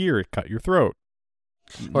 "Right here, cut your throat."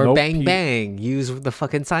 Or nope, bang, use the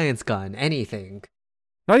fucking science gun, anything.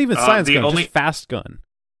 Not even science gun, just fast gun.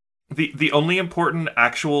 The only important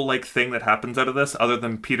actual like thing that happens out of this, other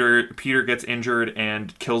than Peter gets injured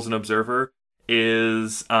and kills an observer,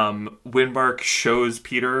 is Windmark shows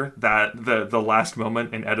Peter that the last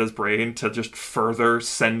moment in Edda's brain to just further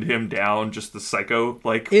send him down just the psycho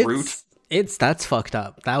route. That's fucked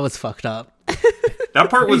up. That was fucked up. That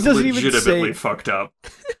part was legitimately fucked up.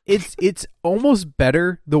 It's almost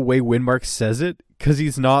better the way Windmark says it, because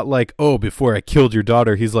he's not like, "Oh, before I killed your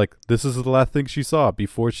daughter," he's like, "This is the last thing she saw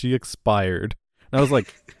before she expired." And I was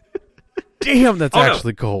like, damn, that's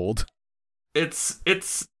actually cold. It's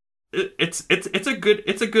a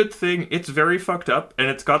good thing. It's very fucked up, and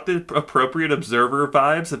it's got the appropriate observer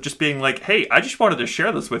vibes of just being like, "Hey, I just wanted to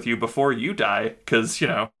share this with you before you die, because, you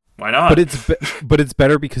know, why not?" But it's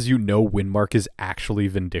better because you know Windmark is actually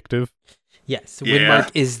vindictive. Yes, Windmark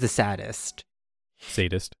is the saddest.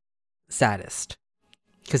 Sadist. Saddest.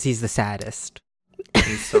 Because he's the saddest.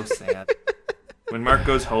 He's so sad. Windmark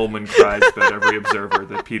goes home and cries about every observer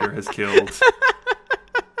that Peter has killed.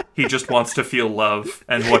 He just wants to feel love.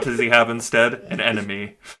 And what does he have instead? An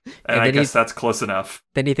enemy. And I guess that's close enough.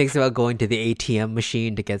 Then he thinks about going to the ATM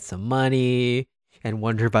machine to get some money and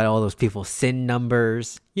wonder about all those people's SIN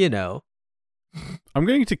numbers. You know. I'm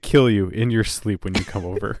going to kill you in your sleep when you come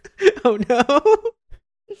over. Oh, no.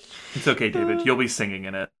 It's okay, David. You'll be singing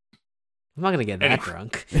in it. I'm not going to get that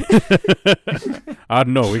drunk. I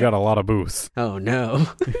don't know. We got a lot of booze. Oh, no.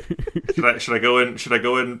 Should I go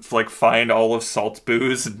in like find all of Salt's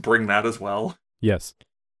booze and bring that as well? Yes.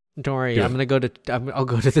 Don't worry, Good. I'll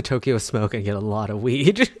go to the Tokyo Smoke and get a lot of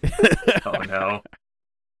weed. Oh no.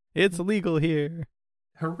 It's legal here.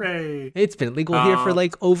 Hooray. It's been legal here for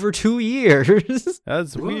like over 2 years.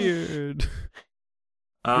 That's Ooh. weird.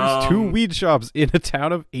 There's 2 weed shops in a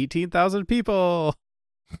town of 18,000 people.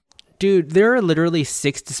 Dude, there are literally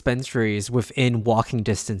 6 dispensaries within walking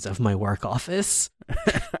distance of my work office.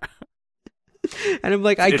 And I'm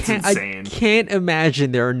like, I can't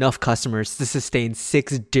imagine there are enough customers to sustain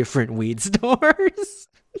 6 different weed stores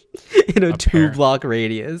in a 2-block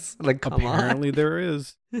radius. Like, come Apparently there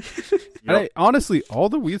is. Yep. Honestly, all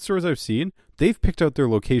the weed stores I've seen, they've picked out their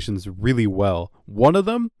locations really well. One of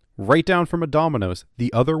them, right down from a Domino's.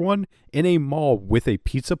 The other one, in a mall with a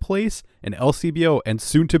pizza place, an LCBO, and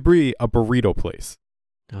soon to be a burrito place.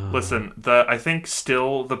 Listen, I think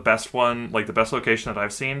still the best one, like the best location that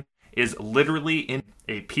I've seen, is literally in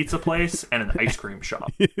a pizza place and an ice cream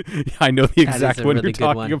shop. I know the exact one you're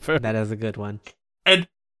talking about. That is a good one. And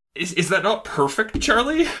is that not perfect,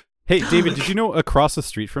 Charlie? Hey, David, did you know across the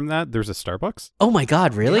street from that, there's a Starbucks? Oh my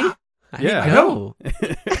god, really? Yeah. I Yeah. didn't know.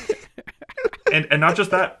 And not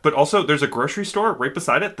just that, but also there's a grocery store right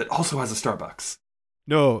beside it that also has a Starbucks.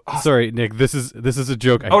 No, sorry, Nick. This is a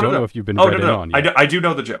joke. I Oh, don't no. know if you've been Oh, read in no. on yet. I do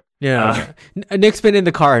know the joke. Yeah. Nick's been in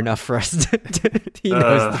the car enough for us he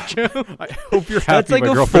knows the joke. I hope you're happy. That's like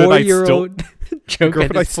my a girlfriend and I still, 4-year-old joke girlfriend at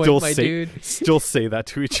and I this point, still my say dude. still say that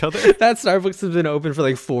to each other. That Starbucks has been open for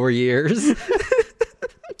like 4 years.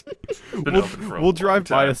 It's been open for a We'll drive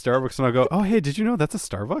long by a time. Starbucks and I'll go, "Oh, hey, did you know that's a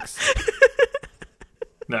Starbucks?"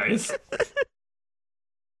 Nice.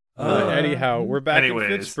 Anyhow, we're back in anyways.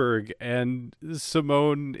 Pittsburgh, and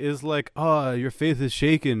Simone is like, "Oh, your faith is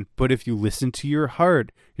shaken, but if you listen to your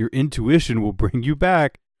heart, your intuition will bring you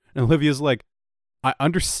back." And Olivia's like, "I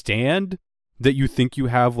understand that you think you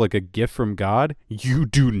have like a gift from God. You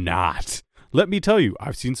do not. Let me tell you,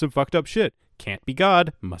 I've seen some fucked up shit. Can't be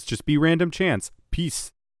God. Must just be random chance.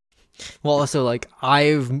 Peace." Well, also, like,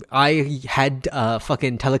 I had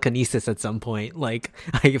fucking telekinesis at some point. Like,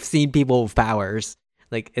 I've seen people with powers.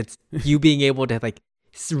 Like, it's you being able to, like,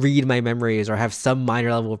 read my memories or have some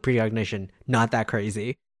minor level of precognition. Not that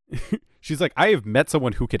crazy. She's like, "I have met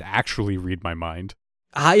someone who could actually read my mind."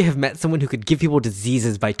 I have met someone who could give people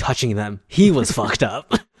diseases by touching them. He was fucked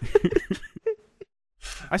up.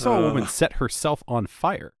 I saw a woman set herself on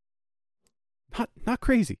fire. Not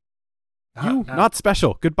crazy. Not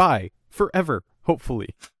special. Goodbye. Forever. Hopefully.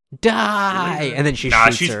 Die! And then she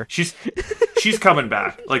shoots her. She's coming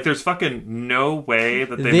back. Like, there's fucking no way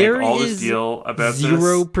that they There make all this is deal about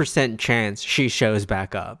 0% chance she shows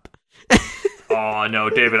back up. Oh, no,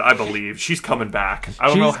 David, I believe. She's coming back. I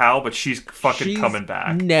don't know how, but she's fucking coming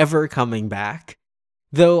back. Never coming back.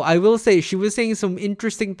 Though I will say she was saying some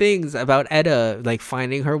interesting things about Edda, like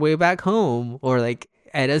finding her way back home, or like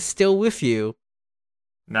Edda's still with you.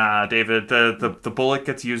 Nah, David, the bullet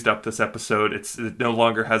gets used up this episode. It no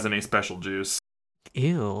longer has any special juice.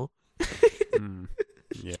 Ew.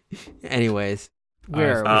 Yeah. Anyways,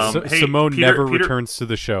 where are we? Hey, Simone Peter- never Peter- returns to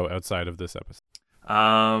the show outside of this episode.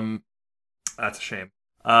 That's a shame.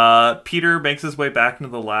 Peter makes his way back into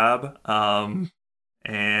the lab,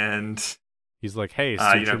 and He's like, "Hey,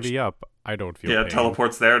 suture me up. I don't feel pain."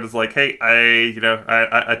 teleports there and is like, "Hey,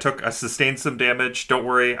 I sustained some damage. Don't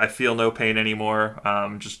worry, I feel no pain anymore.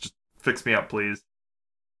 Just fix me up, please."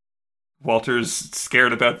 Walter's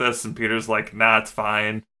scared about this, and Peter's like, "Nah, it's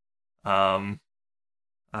fine." They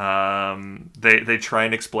try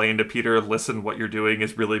and explain to Peter, "Listen, what you're doing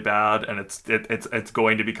is really bad, and it's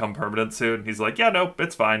going to become permanent soon." He's like, "Yeah, no,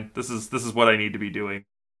 it's fine. This is what I need to be doing."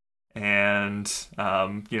 And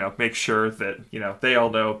make sure that they all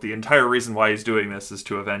know the entire reason why he's doing this is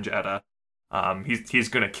to avenge Edda. He's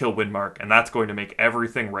going to kill Windmark, and that's going to make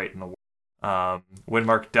everything right in the world.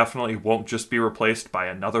 Windmark definitely won't just be replaced by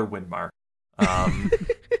another Windmark.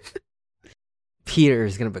 Peter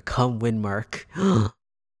is gonna become Windmark. Could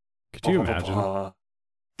you imagine?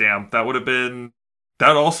 Damn,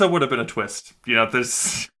 that also would have been a twist.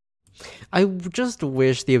 This. I just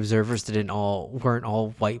wish the observers weren't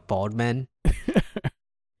all white bald men.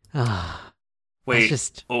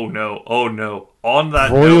 Wait. Oh no. On that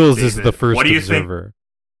Royals note, is David, the first what do you observer.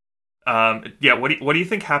 Think? What do you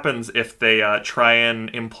think happens if they try and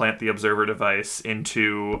implant the observer device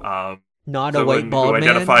into not a white bald man, who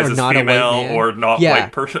identifies or as not female a white man? or not Yeah.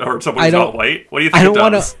 white person, or someone who's not white? What do you think? I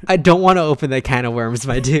don't want to open that can of worms,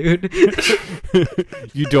 my dude.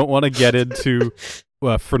 You don't want to get into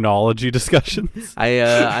phrenology discussions.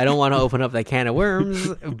 I don't want to open up that can of worms,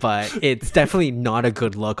 but it's definitely not a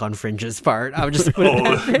good look on Fringe's part. I'll just put it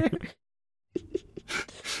out there.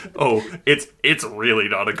 Oh, it's really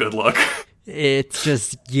not a good look. It's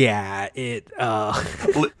just, yeah,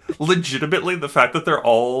 Legitimately, the fact that they're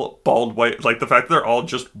all bald white, like the fact that they're all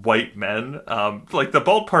just white men, like the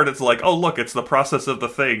bald part is like, oh look, it's the process of the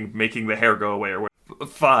thing making the hair go away, or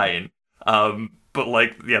whatever. Fine. But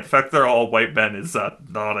like, yeah, the fact that they're all white men is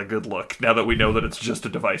not a good look. Now that we know that it's just a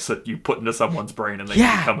device that you put into someone's brain and they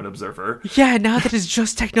can become an observer. Yeah, now that it's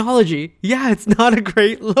just technology. Yeah, it's not a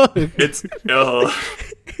great look. It's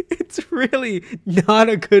It's really not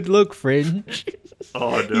a good look, Fringe.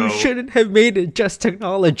 Oh no. You shouldn't have made it just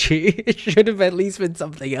technology. It should have at least been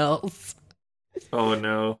something else. Oh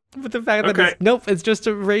no. But the fact that it's just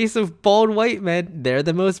a race of bald white men. They're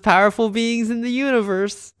the most powerful beings in the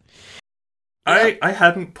universe. I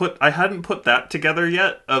hadn't put that together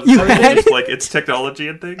yet. Just like it's technology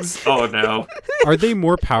and things. Oh no. Are they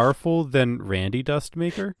more powerful than Randy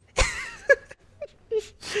Dustmaker?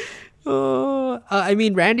 I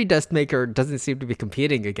mean, Randy Dustmaker doesn't seem to be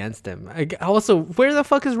competing against him. Also, where the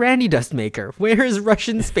fuck is Randy Dustmaker? Where is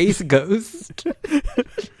Russian Space Ghost?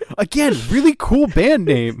 Again, really cool band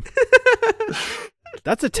name.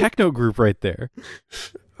 That's a techno group right there.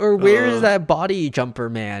 Or where is that body jumper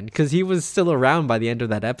man? Because he was still around by the end of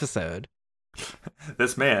that episode.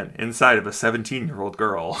 This man inside of a 17-year-old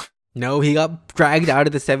girl. No, he got dragged out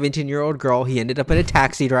of the 17-year-old girl. He ended up in a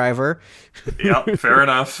taxi driver. Yep, fair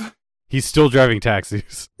enough. He's still driving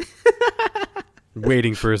taxis.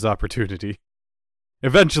 Waiting for his opportunity.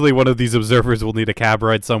 Eventually, one of these observers will need a cab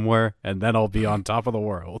ride somewhere, and then I'll be on top of the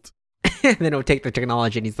world. And then he'll take the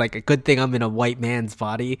technology, and he's like, a good thing I'm in a white man's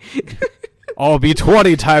body. I'll be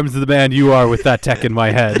 20 times the man you are with that tech in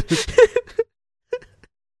my head.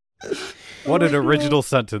 What an original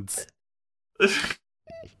sentence.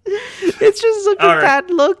 It's just such a bad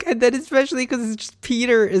look, and then especially because it's just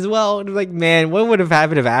Peter as well. And I'm like, man, what would have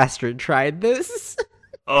happened if Astrid tried this?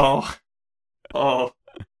 Oh.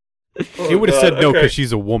 It would have said no because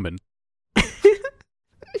she's a woman.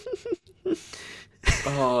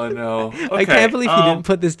 Oh no. Okay, I can't believe you didn't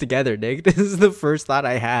put this together, Nick. This is the first thought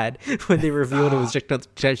I had when they revealed it was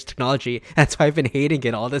just technology. That's why I've been hating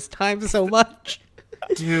it all this time so much.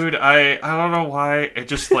 Dude, I don't know why. It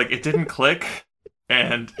just, like, it didn't click.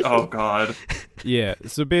 And, oh god. Yeah,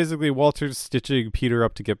 so basically Walter's stitching Peter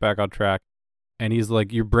up to get back on track. And he's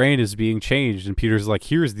like, your brain is being changed. And Peter's like,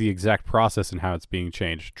 here's the exact process and how it's being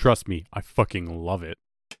changed. Trust me, I fucking love it.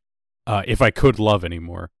 If I could love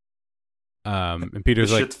anymore. And Peter's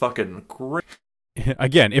this like, shit's fucking great.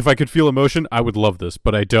 Again, if I could feel emotion, I would love this,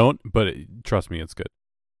 but I don't. But trust me, it's good.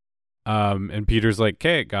 And Peter's like,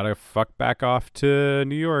 okay, gotta fuck back off to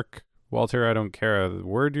New York. Walter, I don't care the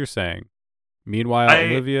word you're saying. Meanwhile,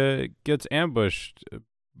 Olivia gets ambushed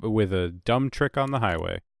with a dumb trick on the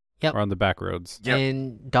highway. Yep. Or on the back roads. Yep.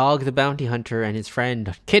 And Dog the Bounty Hunter and his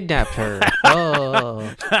friend kidnapped her.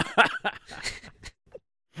 Oh.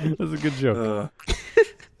 That's a good joke.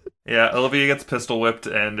 Yeah, Olivia gets pistol whipped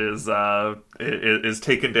and is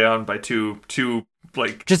taken down by two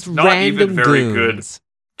like just not random even very goons.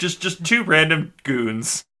 Good. Just two random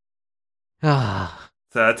goons. So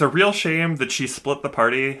it's a real shame that she split the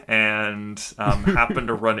party and happened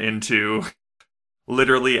to run into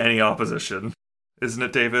literally any opposition. Isn't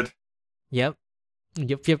it, David? Yep.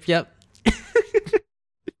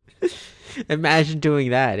 Imagine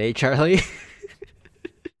doing that, eh, Charlie?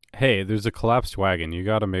 Hey, there's a collapsed wagon. You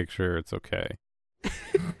gotta make sure it's okay.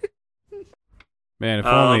 Man, if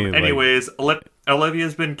only. Anyways,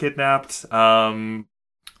 Olivia's been kidnapped.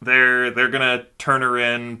 They're gonna turn her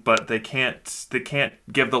in, but they can't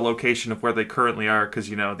give the location of where they currently are because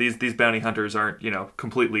these bounty hunters aren't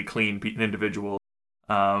completely clean individuals.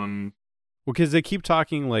 Well, because they keep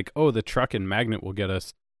talking like, oh, the truck and magnet will get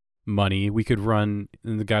us money. We could run,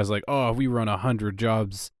 and the guy's like, oh, if we run 100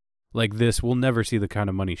 jobs like this, we'll never see the kind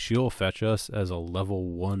of money she'll fetch us as a level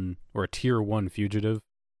 1 or a tier 1 fugitive.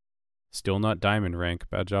 Still not diamond rank.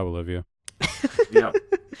 Bad job, Olivia. Yep.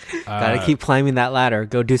 Gotta keep climbing that ladder.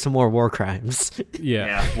 Go do some more war crimes.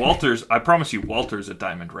 Yeah. Walter's, I promise you, Walter's a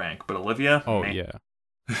diamond rank, but Olivia? Oh, man.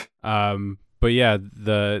 Yeah. But yeah,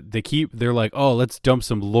 they're like, oh, let's dump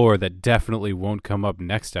some lore that definitely won't come up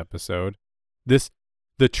next episode.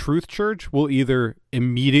 The Truth Church will either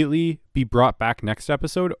immediately be brought back next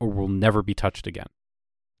episode or will never be touched again.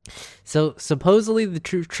 So supposedly the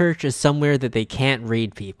Truth Church is somewhere that they can't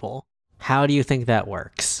read people. How do you think that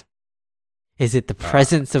works? Is it the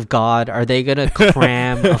presence of God? Are they going to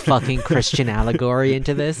cram a fucking Christian allegory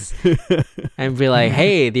into this? And be like,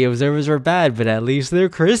 hey, the observers were bad, but at least they're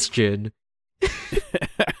Christian.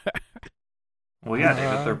 Well, yeah,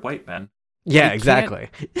 David, they're white men. Yeah, exactly.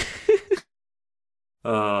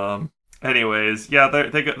 Anyways, yeah,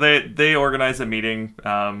 they organize a meeting.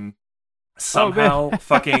 somehow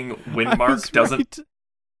fucking Windmark doesn't.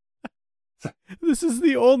 Right. This is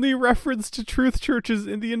the only reference to truth churches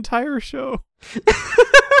in the entire show.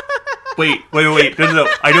 Wait. No.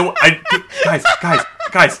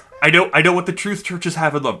 Guys. I know what the truth churches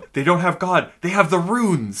have in them. They don't have God. They have the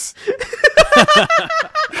runes.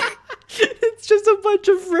 It's just a bunch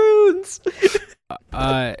of runes.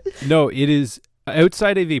 No, it is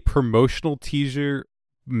outside of a promotional teaser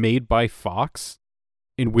made by Fox,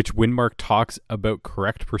 in which Windmark talks about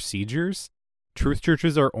correct procedures. Truth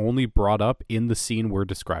churches are only brought up in the scene we're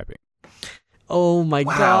describing. Oh my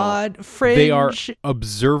God, Fringe. They are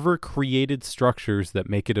observer-created structures that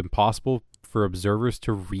make it impossible for observers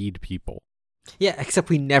to read people. Yeah, except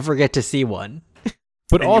we never get to see one.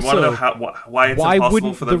 But and also, you want to know why it's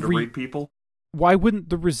impossible for them to read people? Why wouldn't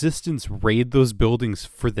the Resistance raid those buildings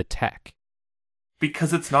for the tech?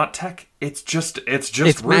 Because it's not tech. It's just It's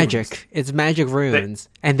runes. magic. It's magic runes.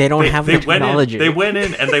 And they don't have the technology. They went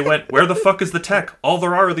in and they went, where the fuck is the tech? All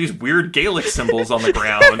there are these weird Gaelic symbols on the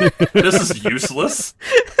ground. This is useless.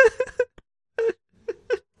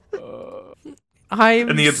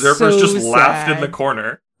 And the observers just laughed in the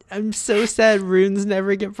corner. I'm so sad runes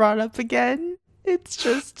never get brought up again. It's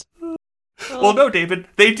just... Well, no, David,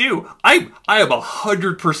 they do. I am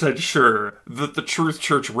 100% sure that the Truth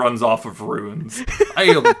Church runs off of runes. I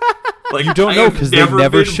am like you don't know because they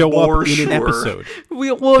never show up in an episode.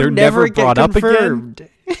 They're never brought up again.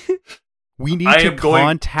 We need to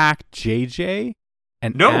contact JJ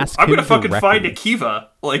and ask him I'm gonna fucking find directly. Akiva.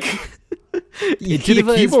 Like, did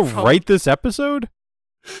Akiva write this episode?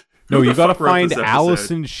 No, you gotta find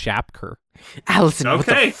Allison Shapker. Allison, okay.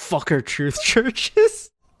 What the fuck are Truth Churches?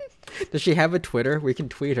 Does she have a Twitter? We can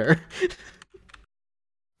tweet her.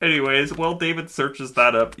 Anyways, while David searches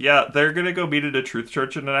that up, yeah, they're gonna go meet at a Truth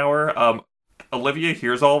Church in an hour. Olivia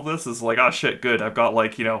hears all of this, is like, oh shit, good. I've got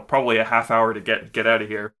like, probably a half hour to get out of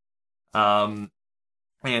here. And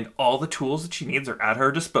all the tools that she needs are at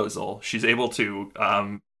her disposal. She's able to,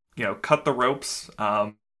 cut the ropes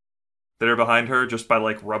that are behind her just by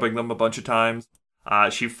like rubbing them a bunch of times.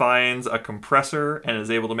 She finds a compressor and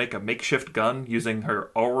is able to make a makeshift gun using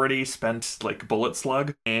her already spent like bullet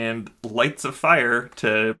slug, and lights a fire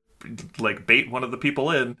to like bait one of the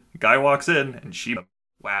people in. Guy walks in and she,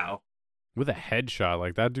 wow, with a headshot.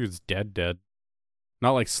 Like that dude's dead.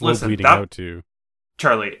 Not like slow bleeding out too.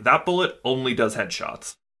 Charlie, that bullet only does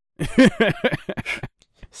headshots.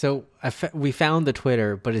 So we found the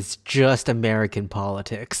Twitter, but it's just American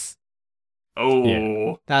politics. Oh,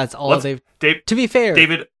 yeah. That's all to be fair,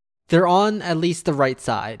 David, they're on at least the right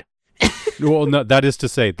side. Well, no, that is to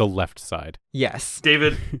say the left side. Yes.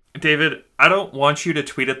 David, I don't want you to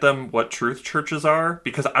tweet at them what truth churches are,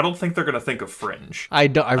 because I don't think they're going to think of Fringe. I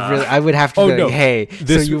would have to be like, hey,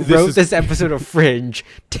 so you wrote this episode of Fringe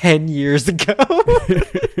 10 years ago.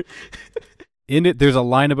 In it, there's a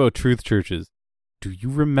line about truth churches. Do you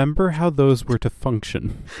remember how those were to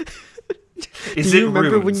function? Do you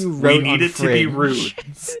remember runes? When you wrote we need on it Fringe? To be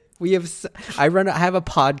runes. I have a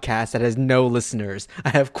podcast that has no listeners. I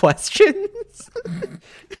have questions.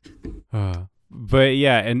 But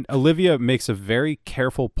yeah, and Olivia makes a very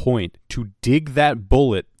careful point to dig that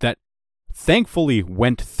bullet that thankfully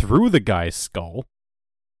went through the guy's skull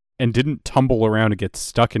and didn't tumble around and get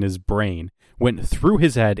stuck in his brain, went through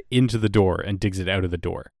his head into the door and digs it out of the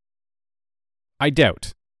door. I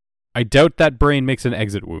doubt that brain makes an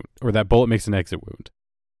exit wound, or that bullet makes an exit wound.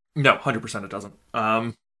 No, 100% it doesn't.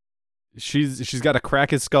 She's got to crack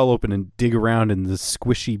his skull open and dig around in the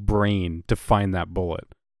squishy brain to find that bullet.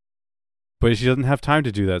 But she doesn't have time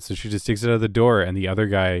to do that, so she just digs it out of the door, and the other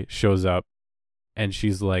guy shows up, and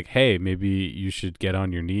she's like, hey, maybe you should get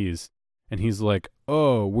on your knees. And he's like,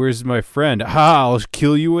 oh, where's my friend? I'll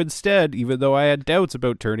kill you instead, even though I had doubts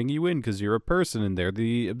about turning you in because you're a person and they're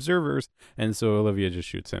the observers. And so Olivia just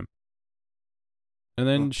shoots him. And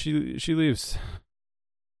then she leaves.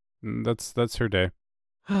 And that's her day.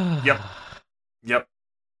 Yep.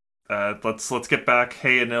 Let's get back.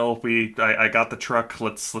 Hey, Anil, I got the truck.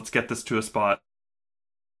 Let's get this to a spot.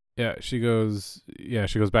 Yeah, she goes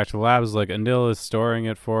back to the labs. Like, Anil is storing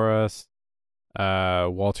it for us.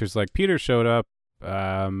 Walter's like, Peter showed up,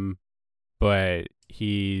 but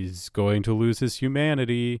he's going to lose his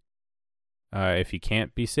humanity if he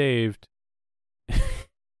can't be saved.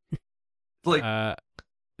 Like,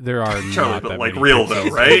 there are Charlie, not but that like many real though,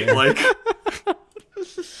 right? Like,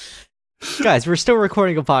 guys, we're still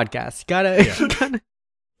recording a podcast. Gotta.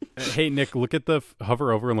 Hey, Nick,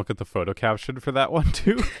 hover over and look at the photo caption for that one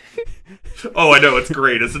too. Oh, I know, it's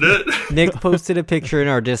great, isn't it? Nick posted a picture in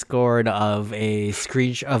our Discord of a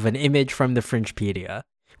screenshot of an image from the Fringepedia,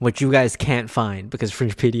 which you guys can't find because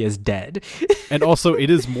Fringepedia is dead. And also, it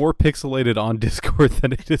is more pixelated on Discord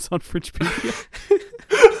than it is on Fringepedia.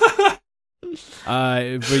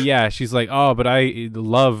 But yeah, she's like, oh, but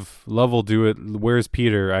love will do it. Where's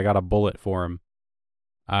Peter? I got a bullet for him.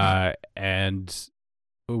 And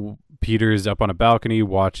Peter's up on a balcony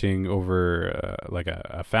watching over like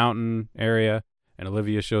a fountain area, and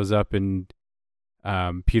Olivia shows up, and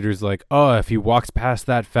Peter's like, oh, if he walks past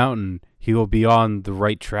that fountain, he will be on the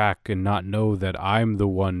right track and not know that I'm the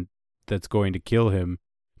one that's going to kill him.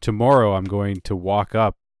 Tomorrow I'm going to walk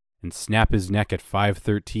up and snap his neck at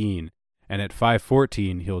 5:13, and at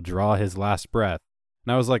 5:14 he'll draw his last breath.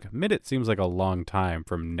 And I was like, minute seems like a long time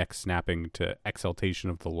from neck snapping to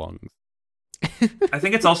exaltation of the lungs. I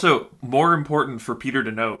think it's also more important for Peter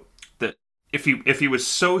to note that if he was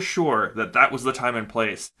so sure that that was the time and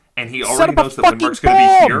place, and he already knows that Windmark's going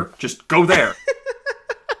to be here, just go there.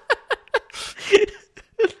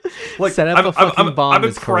 Like, Set up a fucking bomb. I'm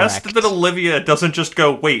impressed that Olivia doesn't just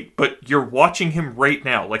go, wait, but you're watching him right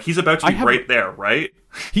now. Like, he's about to be right there, right?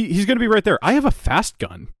 He's going to be right there. I have a fast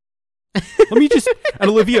gun. Let me just... And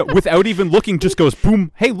Olivia, without even looking, just goes,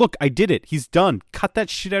 boom, hey, look, I did it. He's done. Cut that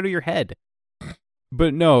shit out of your head.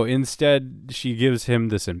 But no, instead, she gives him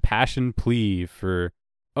this impassioned plea for,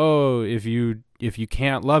 oh, if you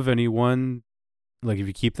can't love anyone, like if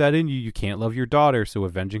you keep that in you, you can't love your daughter, so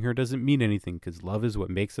avenging her doesn't mean anything, because love is what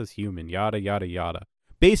makes us human, yada, yada, yada.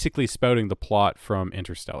 Basically spouting the plot from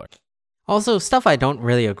Interstellar. Also, stuff I don't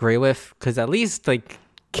really agree with, because at least, like,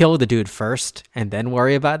 kill the dude first, and then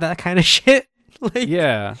worry about that kind of shit. Like,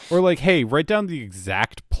 yeah, or like, hey, write down the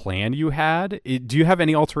exact plan you had. Do you have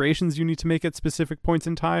any alterations you need to make at specific points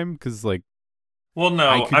in time? Because, like... Well,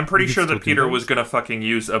 no, I'm pretty sure that Peter was going to fucking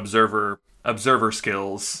use observer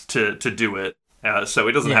skills to do it, so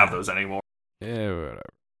he doesn't have those anymore. Yeah, whatever.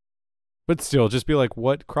 But still, just be like,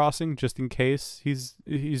 what crossing, just in case he's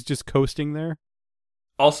just coasting there?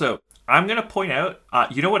 Also, I'm going to point out,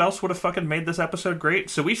 you know what else would have fucking made this episode great?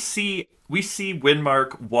 So we see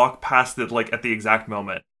Windmark walk past it, like, at the exact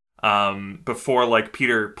moment, before, like,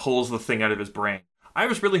 Peter pulls the thing out of his brain. I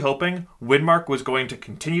was really hoping Windmark was going to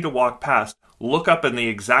continue to walk past, look up in the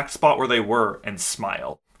exact spot where they were, and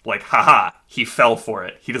smile. Like, haha, he fell for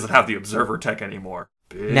it. He doesn't have the observer tech anymore.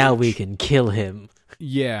 Bitch. Now we can kill him.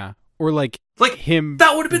 Yeah. Or, like him...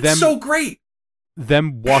 That would have been so great!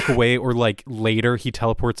 Them walk away, or like later he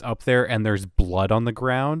teleports up there and there's blood on the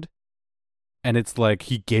ground, and it's like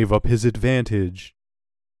he gave up his advantage.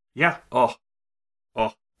 Yeah. Oh,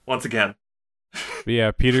 once again. But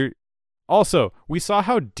yeah, Peter. Also, we saw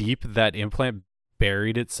how deep that implant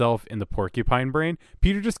buried itself in the porcupine brain.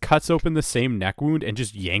 Peter just cuts open the same neck wound and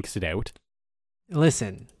just yanks it out.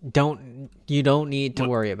 Listen, you don't need to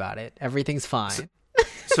worry about it. Everything's fine.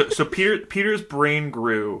 So Peter's brain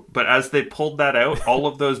grew, but as they pulled that out, all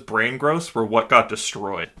of those brain growths were what got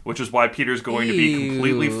destroyed, which is why Peter's going to be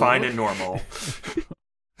completely fine and normal.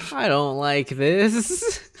 I don't like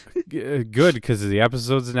this. Good, because the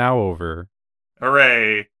episode's now over.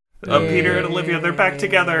 Hooray. Peter and Olivia, they're back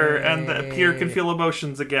together, and Peter can feel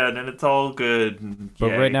emotions again, and it's all good.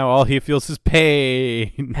 But right now, all he feels is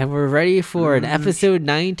pain. And we're ready for an episode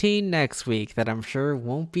 19 next week that I'm sure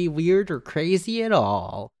won't be weird or crazy at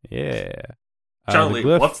all. Yeah. Charlie,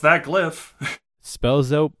 what's that glyph?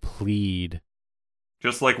 Spells out plead.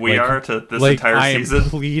 Just like we are to this entire season. I'm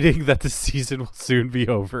pleading that the season will soon be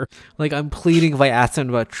over. Like, I'm pleading if I ask them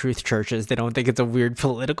about truth churches, they don't think it's a weird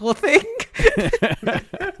political thing.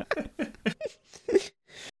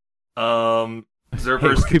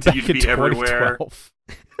 Observers continue to be everywhere.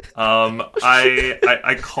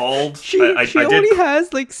 I called. She only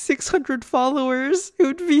has like 600 followers. It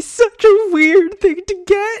would be such a weird thing to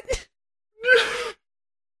get.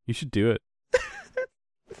 You should do it.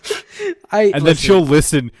 Then she'll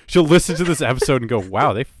listen to this episode and go,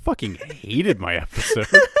 wow, they fucking hated my episode.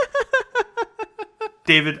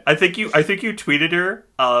 David, I think you tweeted her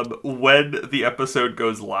when the episode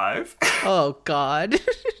goes live. Oh God.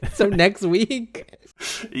 So next week.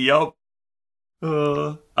 Yup.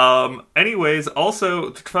 Anyways,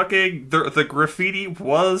 also fucking the graffiti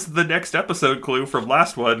was the next episode clue from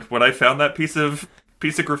last one when I found that piece of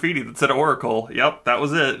graffiti that said Oracle. Yep, that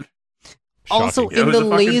was it. Shocking. Also, in the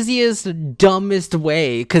laziest, dumbest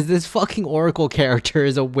way, because this fucking Oracle character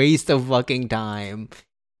is a waste of fucking time.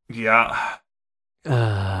 Yeah.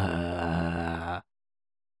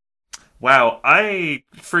 Wow,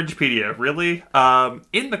 Fringepedia, really?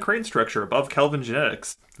 In the crane structure above Kelvin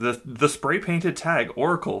Genetics, the spray-painted tag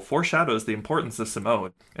Oracle foreshadows the importance of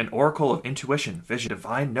Simone, an oracle of intuition, vision,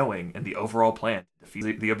 divine knowing, and the overall plan to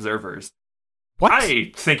defeat the observers. What?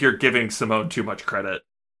 I think you're giving Simone too much credit.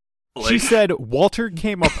 She said Walter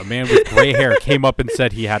came up, a man with gray hair, came up and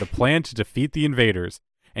said he had a plan to defeat the invaders,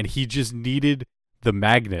 and he just needed the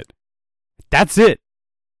magnet. That's it.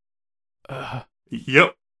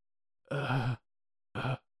 Yep.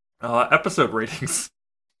 Episode ratings.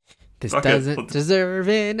 This doesn't deserve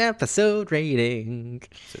an episode rating.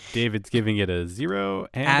 So David's giving it a 0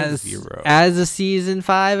 and a 0. As a season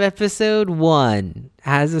 5 episode 1.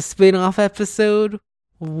 As a spin-off episode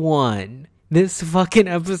 1. This fucking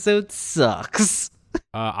episode sucks.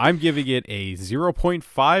 I'm giving it a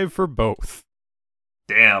 0.5 for both.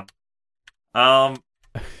 Damn. I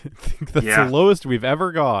think that's the lowest we've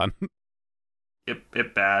ever gone.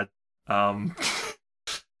 It bad. I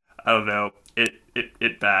don't know.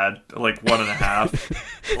 It bad. Like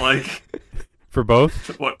 1.5. Like for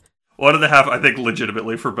both? What? 1.5, I think,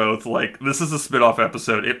 legitimately for both. Like, this is a spin-off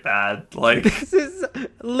episode. It bad. Like, this is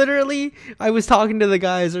literally. I was talking to the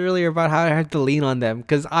guys earlier about how I had to lean on them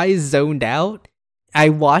because I zoned out. I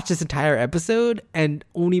watched this entire episode and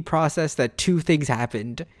only processed that 2 things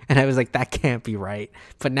happened, and I was like, that can't be right.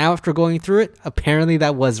 But now, after going through it, apparently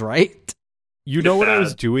that was right. You know what I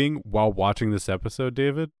was doing while watching this episode,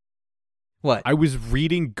 David? What? I was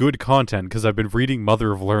reading good content because I've been reading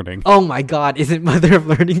Mother of Learning. Oh my god, isn't Mother of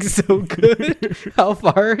Learning so good? How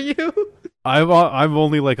far are you? I'm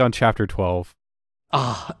only like on chapter 12.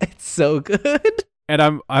 Oh, it's so good. And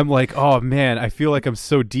I'm like, oh man, I feel like I'm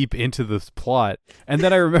so deep into this plot. And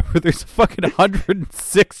then I remember there's a fucking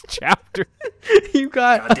 106 chapters. You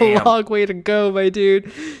got a long way to go, my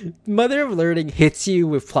dude. Mother of Learning hits you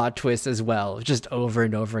with plot twists as well, just over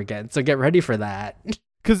and over again. So get ready for that.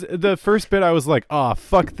 Because the first bit I was like, oh,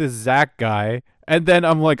 fuck this Zach guy. And then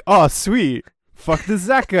I'm like, oh, sweet. Fuck this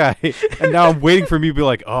Zach guy. And now I'm waiting for me to be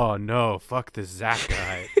like, oh, no, fuck this Zach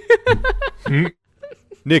guy.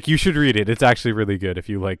 Nick, you should read it. It's actually really good if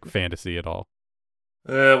you like fantasy at all.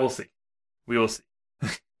 We'll see. We will see.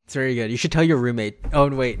 It's very good. You should tell your roommate. Oh,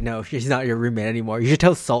 wait, no, she's not your roommate anymore. You should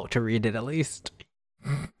tell Salt to read it at least.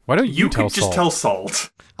 Why don't you tell Salt? You could just tell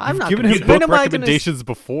Salt. I'm not given his book recommendations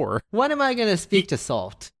before. When am I going to speak to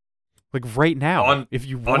Salt? Like right now, if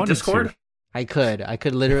you wanted on Discord? To. I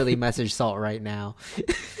could literally message Salt right now.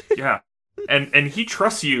 Yeah. And he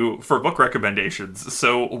trusts you for book recommendations,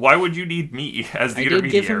 so why would you need me as the intermediary? I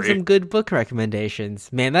did give him some good book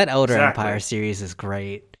recommendations. Man, that Elder Empire series is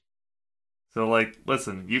great. So, like,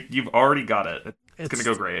 listen, you've already got it. It's going to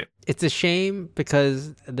go great. It's a shame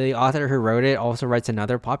because the author who wrote it also writes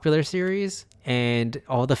another popular series, and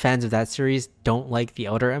all the fans of that series don't like the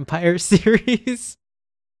Elder Empire series.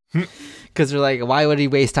 Because they're like, why would he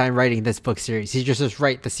waste time writing this book series? He just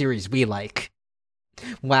write the series we like.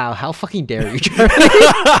 Wow, how fucking dare you, Charlie?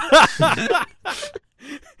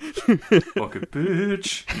 Fucking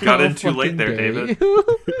bitch. You got in too late there, David.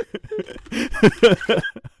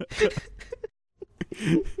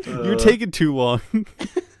 You're taking too long.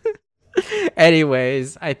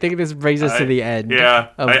 Anyways, I think this brings us to the end. Yeah,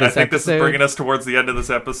 I think episode. This is bringing us towards the end of this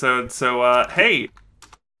episode. So, hey,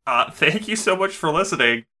 thank you so much for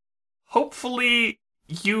listening. Hopefully,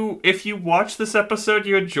 if you watched this episode,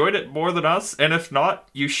 you enjoyed it more than us, and if not,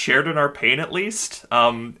 you shared in our pain at least,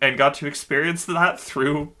 and got to experience that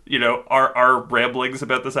through, our ramblings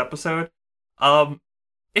about this episode.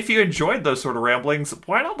 If you enjoyed those sort of ramblings,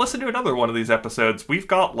 why not listen to another one of these episodes? We've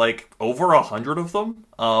got like over 100 of them.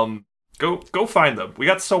 Go find them. We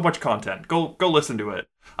got so much content. Go listen to it.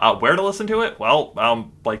 Where to listen to it?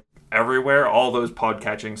 Well, like everywhere. All those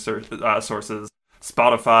podcatching sources.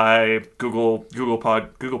 Spotify, Google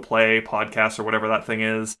Play Podcasts, or whatever that thing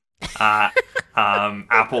is.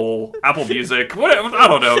 Apple Music. Whatever. I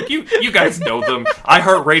don't know. You guys know them.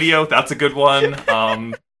 iHeartRadio. That's a good one.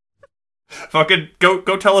 Fucking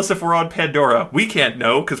go tell us if we're on Pandora. We can't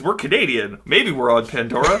know because we're Canadian. Maybe we're on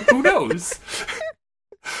Pandora. Who knows?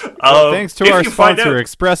 Thanks to our sponsor,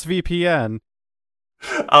 ExpressVPN.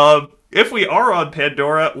 If we are on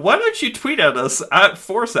Pandora, why don't you tweet at us at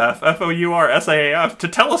Foursaaf, FOURSAAF, to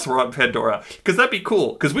tell us we're on Pandora? Because that'd be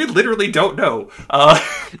cool, because we literally don't know.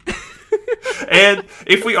 And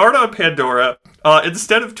if we aren't on Pandora,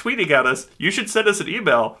 instead of tweeting at us, you should send us an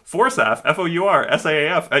email, Foursaaf,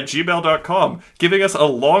 FOURSAAF, @gmail.com, giving us a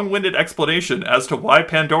long-winded explanation as to why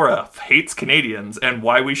Pandora hates Canadians and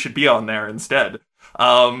why we should be on there instead.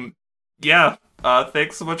 Thanks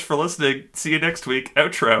so much for listening. See you next week.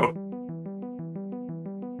 Outro.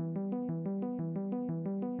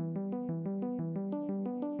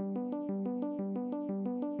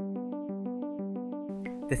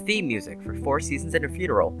 The theme music for 4 Seasons and a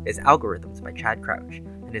Funeral is Algorithms by Chad Crouch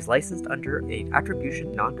and is licensed under a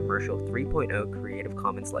Attribution Non-Commercial 3.0 Creative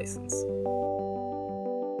Commons license.